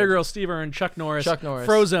Bear Grylls, Steve Irwin, Chuck Norris, Chuck Norris.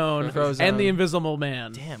 Frozone, Frozone. and the Invisible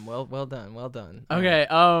Man. Damn, well done. Okay,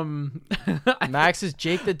 Max is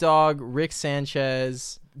Jake the Dog, Rick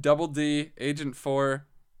Sanchez. Double D, Agent 4,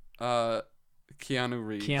 Keanu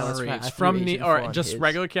Reeves. Keanu that's right, I Reeves threw from Agent or 4 on just his.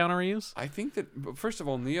 regular Keanu Reeves. I think that, but first of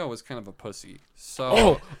all, Neo was kind of a pussy.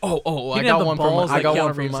 So I didn't have got the one from balls I like got Keanu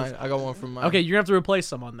one from Reeves mine. I got one from mine. Okay, you're gonna have to replace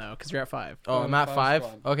someone though, because you're at 5. Oh, I'm at 5.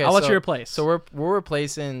 squad. Okay, I'll let so- you replace. So we're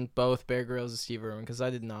replacing both Bear Grylls and Steve Irwin because I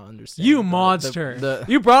did not understand. You the- monster! the-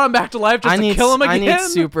 You brought him back to life just I need to kill him again. I need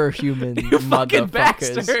superhuman You fucking motherfuckers.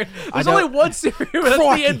 bastard! I There's only don't- one superhero. That's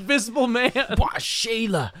Crikey. the Invisible Man. Wah,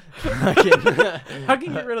 Shayla. Fucking- How can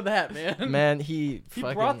you get rid of that, man? Man, he He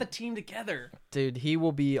brought the team together. dude. He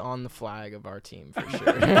will be on the flag of our team for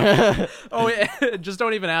sure. Oh, yeah. Just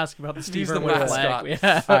don't even ask about the Steve He's the Irwin flag mascot. we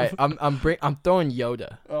have. All right, I'm throwing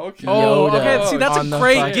Yoda. okay. Oh, Yoda okay. See, that's a on the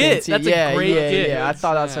great fucking get. team. That's a yeah, great yeah, get. Yeah, I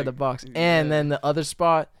thought outside Snag. the box. Yeah. And then the other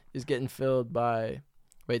spot is getting filled by.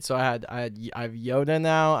 Wait, so I have Yoda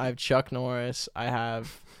now. I have Chuck Norris. I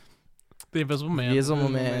have The Invisible Man. Invisible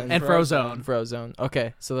Man And Frozone. Frozone.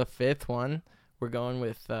 Okay, so the 5th one, we're going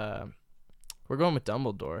with We're going with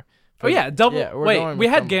Dumbledore. Oh yeah, double. Yeah, we're wait, going we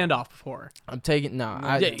with had Dumbledore. Gandalf before. I'm taking no.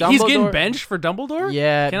 Yeah, he's getting Dumbledore- benched for Dumbledore.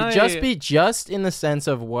 Yeah, Can just in the sense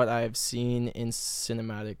of what I've seen in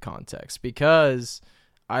cinematic context, because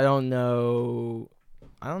I don't know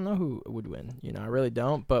who would win. You know, I really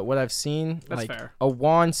don't. But what I've seen, That's like fair. a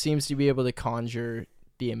wand seems to be able to conjure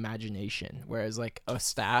the imagination, whereas like a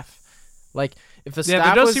staff, like if the Yeah, staff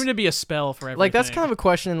there does was seem to be a spell for everything. like that's kind of a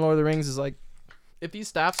question in Lord of the Rings is like, if these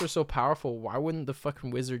staffs are so powerful, why wouldn't the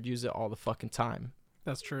fucking wizard use it all the fucking time?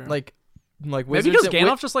 That's true. Like maybe wizards because and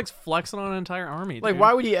Gandalf just likes flexing on an entire army. like dude.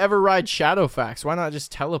 why would he ever ride Shadowfax? Why not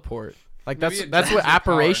just teleport? Like Maybe that's it that's drains what your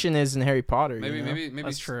power. apparition is in Harry Potter. Maybe you know? maybe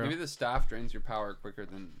That's true. maybe the staff drains your power quicker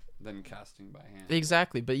than casting by hand.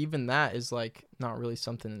 Exactly, but even that is like not really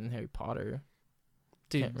something in Harry Potter.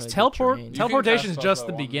 dude, can't really get teleport drained. teleportation is You can cast just spells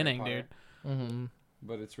the by one beginning, Harry dude. Mm-hmm.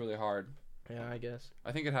 But it's really hard. Yeah, I guess.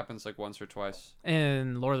 I think it happens like once or twice.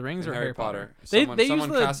 In Lord of the Rings In or Harry Harry Potter. Potter. They Someone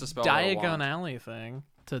use the casts a spell with a Diagon wand. Alley thing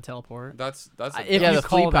to teleport. That's If yeah, you the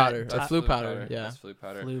call flea that powder. ti- The flue powder. Yeah. That's flue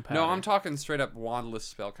powder. Flue No, powder. I'm talking straight up wandless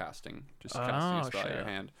spell casting. Just casting a Oh, spell out of your shit.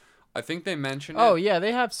 hand. I think they mentioned Oh it. yeah,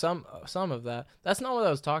 they have some of that. That's not what I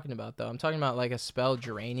was talking about though. I'm talking about like a spell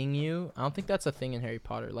draining you. I don't think that's a thing in Harry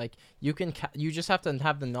Potter. Like you can, you just have to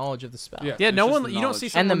have the knowledge of the spell. Yeah. Yeah, It's no just one. the You don't see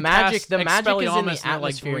knowledge. someone And the magic is cast in the Expelliarmus and they're, like,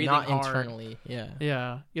 atmosphere, breathing not hard. internally. Yeah.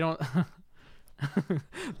 Yeah, you don't.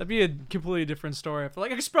 That'd be a completely different story. I feel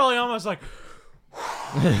like Expelliarmus, like,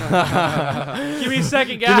 give me a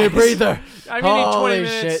second, guys. Give me a breather. I mean, need 20 Holy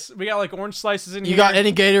minutes. shit. We got like orange slices in here. You got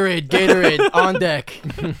any Gatorade? Gatorade on deck.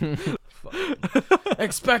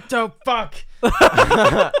 Expecto fuck.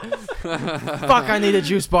 Fuck, I need a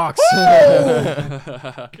juice box.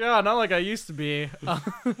 God, not like I used to be.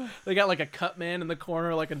 They got like a cut man in the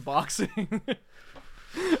corner, like in boxing.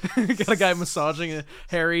 Got a guy massaging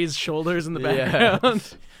Harry's shoulders in the Yeah.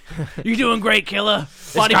 background. You doing great, killer.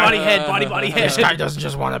 Body, body, head, body, body, head. This guy doesn't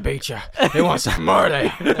just want to beat you. He wants some murder.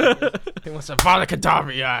 He wants some vodka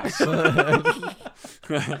Kedavra, your ass.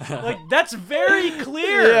 Like, that's very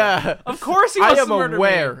clear. Yeah. Of course he I wants am to murder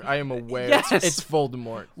aware. me. I am aware. Yes. It's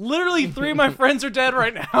Voldemort. Literally 3 of my friends are dead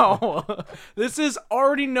right now. This is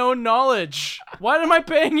already known knowledge. What am I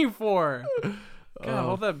paying you for? God,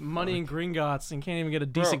 all that money in Gringotts and can't even get a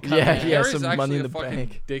decent cut. yeah, man. yeah. Harry's some actually money in a the fucking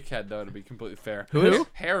bank. dickhead, though, to be completely fair. Who?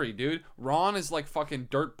 Harry, dude. Ron is like fucking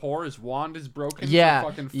dirt poor. His wand is broken. Yeah, For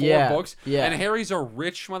fucking 4 yeah, books. yeah. And Harry's a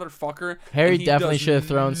rich motherfucker. Harry and he definitely does should have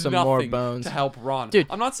thrown some more nothing bones. to help Ron. Dude.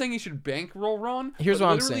 I'm not saying you should bankroll Ron. Here's but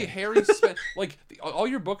what I'm literally saying. Harry spent like all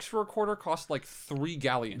your books for a quarter cost like 3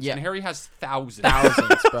 galleons. Yeah. And Harry has thousands.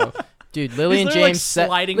 Thousands, bro. Dude, Lily He's and literally, like, James set.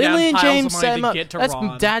 sliding Lily down and piles of James money set to him up. get to That's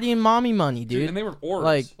Ron. daddy and mommy money, Dude, dude. and they were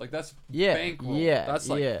orbs. Like that's Yeah, bankroll. yeah, That's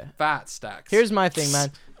like yeah. fat stacks. Here's my thing,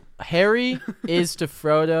 man. Harry is to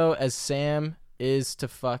Frodo as Sam is to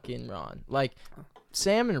fucking Ron. Like,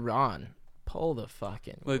 Sam and Ron pull the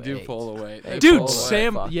fucking They do weight. pull away. They Dude, pull away.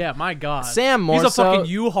 Sam, Fuck. yeah, my God. Sam more He's a so.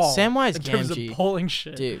 fucking U-Haul. Samwise in terms Gamgee. of pulling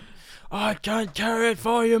shit. Dude. I can't carry it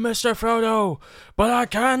for you, Mr. Frodo, but I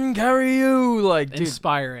can carry you. Like, dude,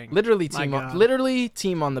 Inspiring. literally My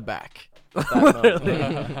team on the back.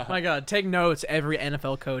 My God, take notes, every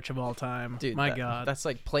NFL coach of all time. Dude, my God. that's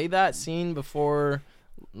like play that scene before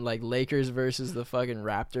like Lakers versus the fucking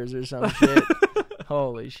Raptors or some shit.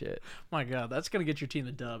 Holy shit. My God, that's gonna get your team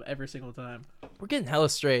the dub every single time. We're getting hella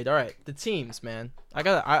straight. All right, the teams, man.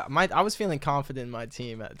 I was feeling confident in my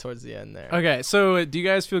team towards the end there. Okay, so do you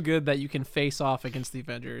guys feel good that you can face off against the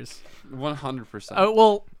Avengers? 100%.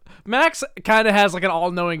 Well, Max kind of has like an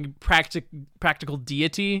all-knowing practical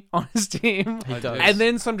deity on his team, He does. and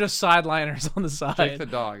then some just sideliners on the side. Jake the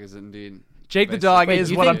dog is indeed. Jake the basically- dog Wait,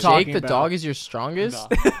 is you what think I'm talking Jake the about. dog is your strongest?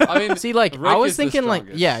 No. I mean, See, like, Rick I was is the thinking, like,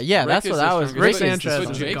 strongest. yeah, Rick that's is what the I was. strongest. Rick Rick is Sanchez the is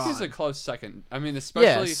But a Jake god. is a close second. I mean,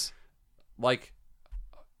 especially Yes. like,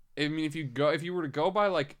 I mean, if you were to go by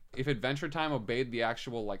like, if Adventure Time obeyed the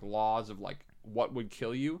actual like laws of like what would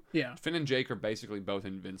kill you, Yeah. Finn and Jake are basically both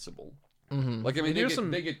invincible. Mhm. Like, I mean, They do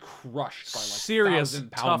some they get crushed by like serious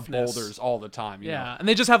 1,000-pound toughness. boulders all the time. You Yeah, know? and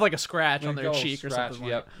they just have like a scratch on They their go cheek or scratch, something.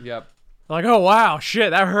 Yep, yep, Like, oh wow,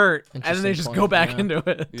 shit, that hurt, and then they Interesting just point, go back yeah. into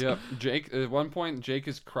it. yep. Jake at one point, Jake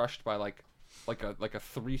is crushed by like a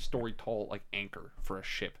 3-story tall like anchor for a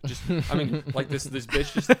ship. Just I mean, like this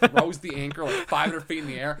bitch just throws the anchor like 500 feet in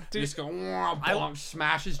the air. Dude, Just go bonk,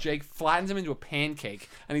 smashes Jake, flattens him into a pancake,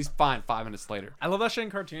 and he's fine 5 minutes later. I love that shit in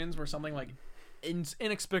cartoons where something like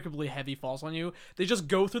inexplicably heavy falls on you. They just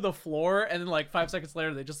go through the floor, and then like 5 seconds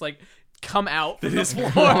later, they just like come out through the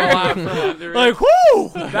floor. Out from under it. Like, whoo,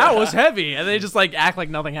 that was heavy, and they just like act like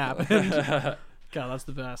nothing happened. God, that's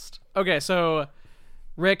the best. Okay, so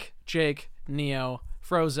Rick, Jake, Neo,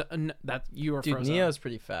 Frozen. That you are Dude, Frozen. Neo's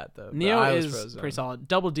pretty fat though. but Neo I was is Frozone. pretty solid.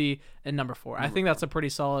 Double D and number 4. I Number think that's 4. a pretty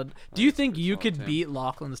solid. Do think you it's a think pretty you solid could team. beat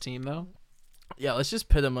Lachlan's team though? Yeah, let's just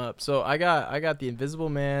pit them up. So I got the Invisible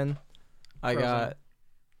Man. I Frozen. got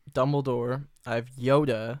Dumbledore. I have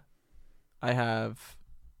Yoda. I have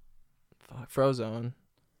Frozone,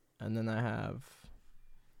 and then I have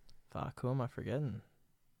who am I forgetting?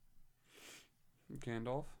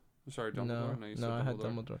 Gandalf. Sorry, Dumbledore. No, you said I had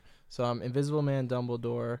Dumbledore. Dumbledore. So I'm Invisible Man,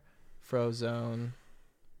 Dumbledore, Frozone,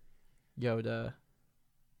 Yoda.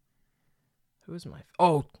 Who's my?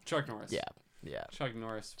 Chuck Norris. Yeah. Chuck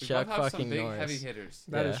Norris. We Chuck both have some fucking big Norris. heavy hitters.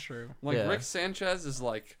 That is Yeah. true. Like Yeah. Rick Sanchez is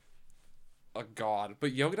like a god,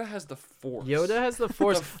 but Yoda has the Force. Yoda has the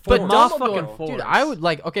Force, The but Force. Dumbledore, Motherfucking Force. dude, I would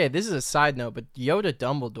like. Okay, this is a side note, but Yoda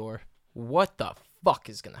Dumbledore, what the fuck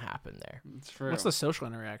is gonna happen there, It's true. What's the social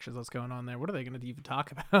interactions that's going on there? What are they going to even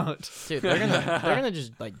talk about? dude? They're gonna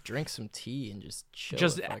just like drink some tea and just chill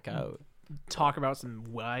Just the fuck out. Talk about some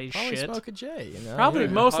wise Probably shit. smoke a J, you know? Probably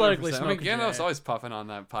Yeah. most likely 100%. I mean, smoke a Gandalf's J. always puffing on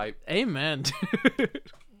that pipe. Amen, dude.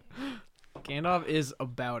 Gandalf is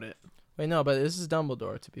about it. Wait, no, but this is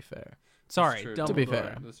Dumbledore. To be fair. Sorry, true. Dumbledore. To be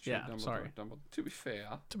fair. That's true. Yeah, Dumbledore, sorry. Dumbledore. To be fair.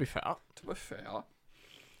 To be fair. To be fair.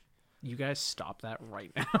 You guys stop that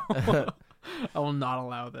right now. I will not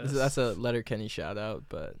allow this. That's a Letterkenny shout out,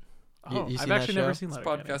 but Oh, you I've seen that actually never show? seen This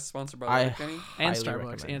Letterkenny. podcast sponsored by I- Letterkenny. And highly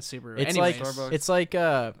Starbucks recommend. and Subaru. It's Anyways, like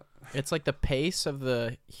Starbucks. it's like the pace of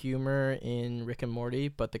the humor in Rick and Morty,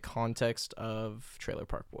 but the context of Trailer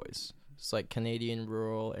Park Boys. It's like Canadian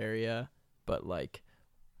rural area, but like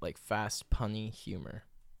fast punny humor.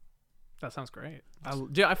 that sounds great.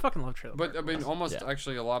 Dude, I fucking love Trailer But I Park mean, Boys. almost Yeah.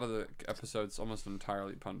 actually a lot of the episodes almost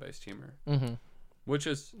entirely pun-based humor, Mm-hmm. which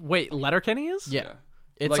is Wait, Letterkenny is? Yeah.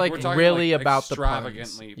 It's we're like talking, really like, about the puns.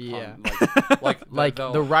 extravagantly Yeah. pun. Like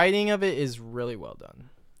The writing of it is really well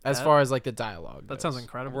done. As That- far as like the dialogue. That goes. sounds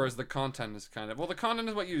incredible. Whereas the content is kind of the content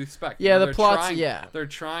is what you'd expect. Yeah, the they're plot's trying, yeah. They're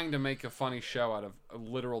trying to make a funny show out of a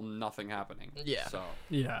literal nothing happening. Yeah. So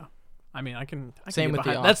Yeah. I can Same get with The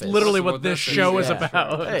behind. That's Office. literally That's what what this this is, show is yeah.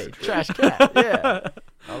 about. Hey, trash cat. Yeah.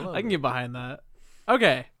 I can get behind that.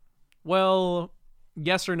 Okay. Well,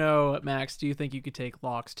 yes or no, Max, do you think you could take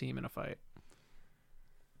Locke's team in a fight?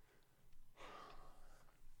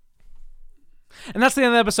 And that's the end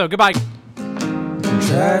of the episode. Goodbye.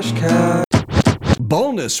 Trash can.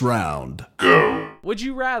 Bonus round. Would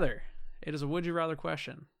you rather? It is a would you rather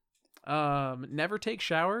question. Never take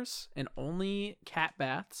showers and only cat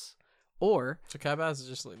baths, or So cat baths is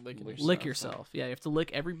just like licking yourself. lick yourself. Yeah, you have to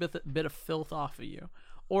lick every bit of filth off of you.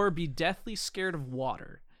 Or be deathly scared of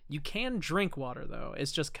water. You can drink water though.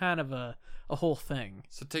 It's just kind of a whole thing.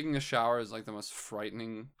 So taking a shower is like the most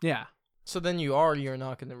frightening. Yeah. So then you're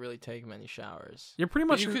not going to really take many showers. You're pretty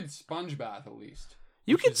But much you could sponge bath at least.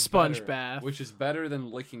 you which could is sponge better- bath. which is better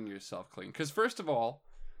than licking yourself clean. Because first of all,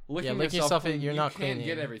 licking licking yourself yourself, clean, you're you not can't cleaning.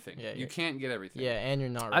 get everything. Yeah, you can't get everything. Yeah, and you're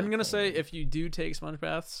not really I'm going to say cleaning. if you do take sponge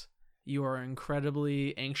baths, you are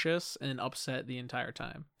incredibly anxious and upset the entire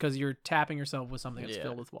time because you're tapping yourself with something that's Yeah.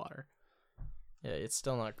 filled with water. Yeah, it's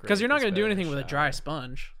still not great. Because you're not It's going to do better than anything with a dry shower.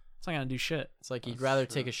 sponge. It's not going to do shit. It's like you'd That's rather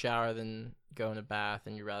true. take a shower than go in a bath,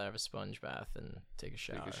 and you'd rather have a sponge bath than take a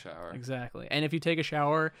shower. Take a shower. Exactly. And if you take a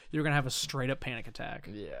shower, you're going to have a straight up panic attack.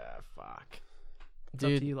 Yeah, fuck. It's up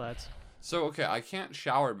Dude, to you, lads. So okay, I can't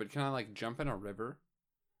shower, but can I like jump in a river?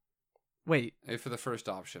 Wait. For the first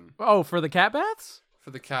option. Oh, for the cat baths?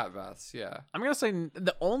 For the cat baths, yeah. I'm going to say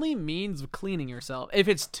the only means of cleaning yourself, if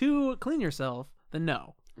it's to clean yourself, then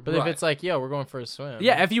no. but if it's like, yo, we're going for a swim.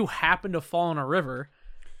 Yeah, if you happen to fall in a river,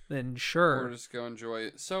 then sure. or just go enjoy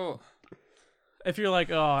it. So If you're like,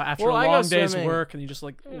 oh, after Well, a I go long day's swimming. work and you just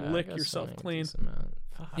like Yeah, I lick go yourself swimming a clean, decent amount.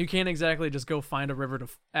 Fuck. you can't exactly just go find a river to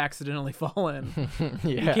accidentally fall in. yeah.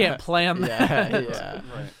 You can't plan that. Yeah, yeah.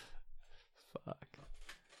 right. Fuck.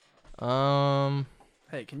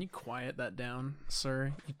 Hey, can you quiet that down,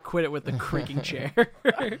 sir? You quit it with the creaking chair.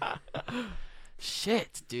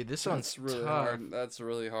 Shit, dude, this one's That's really tough. hard. That's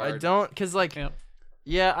really hard. I don't, cause like, Yep.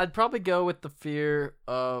 yeah, I'd probably go with the fear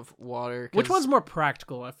of water. Which 'cause- one's more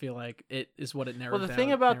practical? I feel like it is what it narrows Well, the down.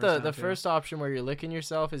 thing about narrows the down to. first option where you're licking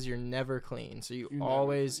yourself is you're never clean, so You're never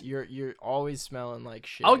always you're always smelling like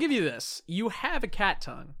shit. I'll give you this: you have a cat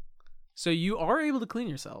tongue, so you are able to clean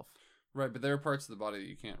yourself. Right, but there are parts of the body that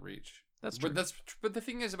you can't reach. That's true. But the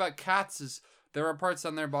thing is about cats is there are parts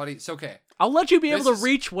on their body. So okay, I'll let you be able This to is-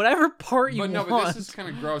 reach whatever part you but no, want. but this is kind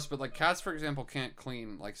of gross. But like cats, for example, can't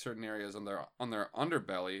clean like certain areas on their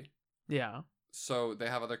underbelly, Yeah. so they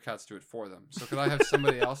have other cats do it for them. So could I have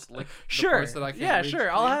somebody else lick the Sure. parts that I can't Yeah, reach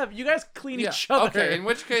sure. I'll clean? have you guys clean Yeah. each other. Okay, in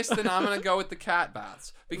which case then I'm gonna go with the cat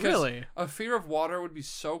baths because Really? a fear of water would be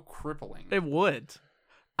so crippling. It would.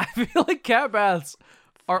 I feel like cat baths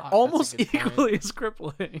are Fuck, that's a almost good point. equally as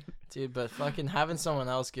crippling. Dude, but fucking having someone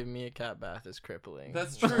else give me a cat bath is crippling.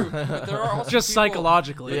 That's true. But there are also Just people,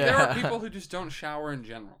 psychologically. but Yeah. there are people who just don't shower in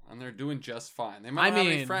general, and they're doing just fine. They might not have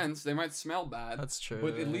any mean- friends. They might smell bad. That's true,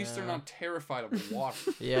 But at least they're yeah. not terrified of water.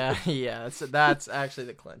 Yeah, that's actually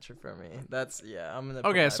the clincher for me. I'm gonna.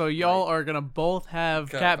 Okay, so y'all are gonna both have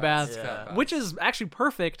cat baths, Yeah. which is actually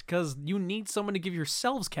perfect because you need someone to give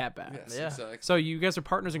yourselves cat baths. Yes, Yeah. exactly. So you guys are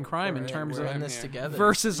partners in crime in Right, terms we're of in I'm this here. together.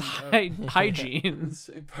 versus hygiene.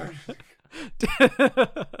 Same part.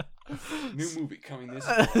 New movie coming this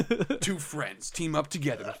fall. Two friends team up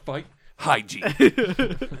together to fight hygiene.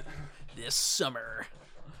 This summer.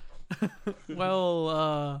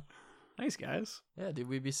 Well, thanks guys. Yeah, dude,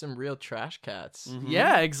 we'd be some real trash cats.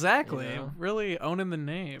 Yeah, exactly. You know? Really owning the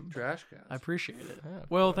name. Trash cats. I appreciate it. Yeah,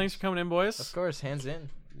 of Well, thanks for coming in, Of boys. course, hands in.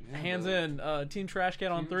 Hands in. Team Trash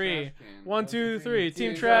Can on Team 3. Trash Can. 1, 2, 3. Team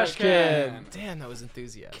Team Trash Trash Can. Can. Damn, that was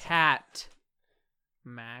enthusiasm. Cat.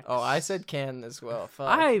 Max. Oh, I said can as well.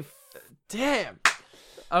 Fuck. Damn.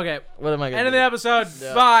 Okay. What am I gonna End of do? the episode.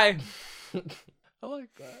 Yeah. Bye. I like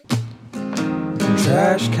that.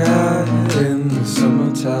 Trash cat in the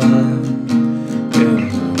summertime, in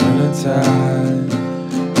the wintertime,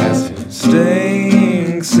 as it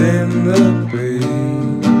stinks in the breeze.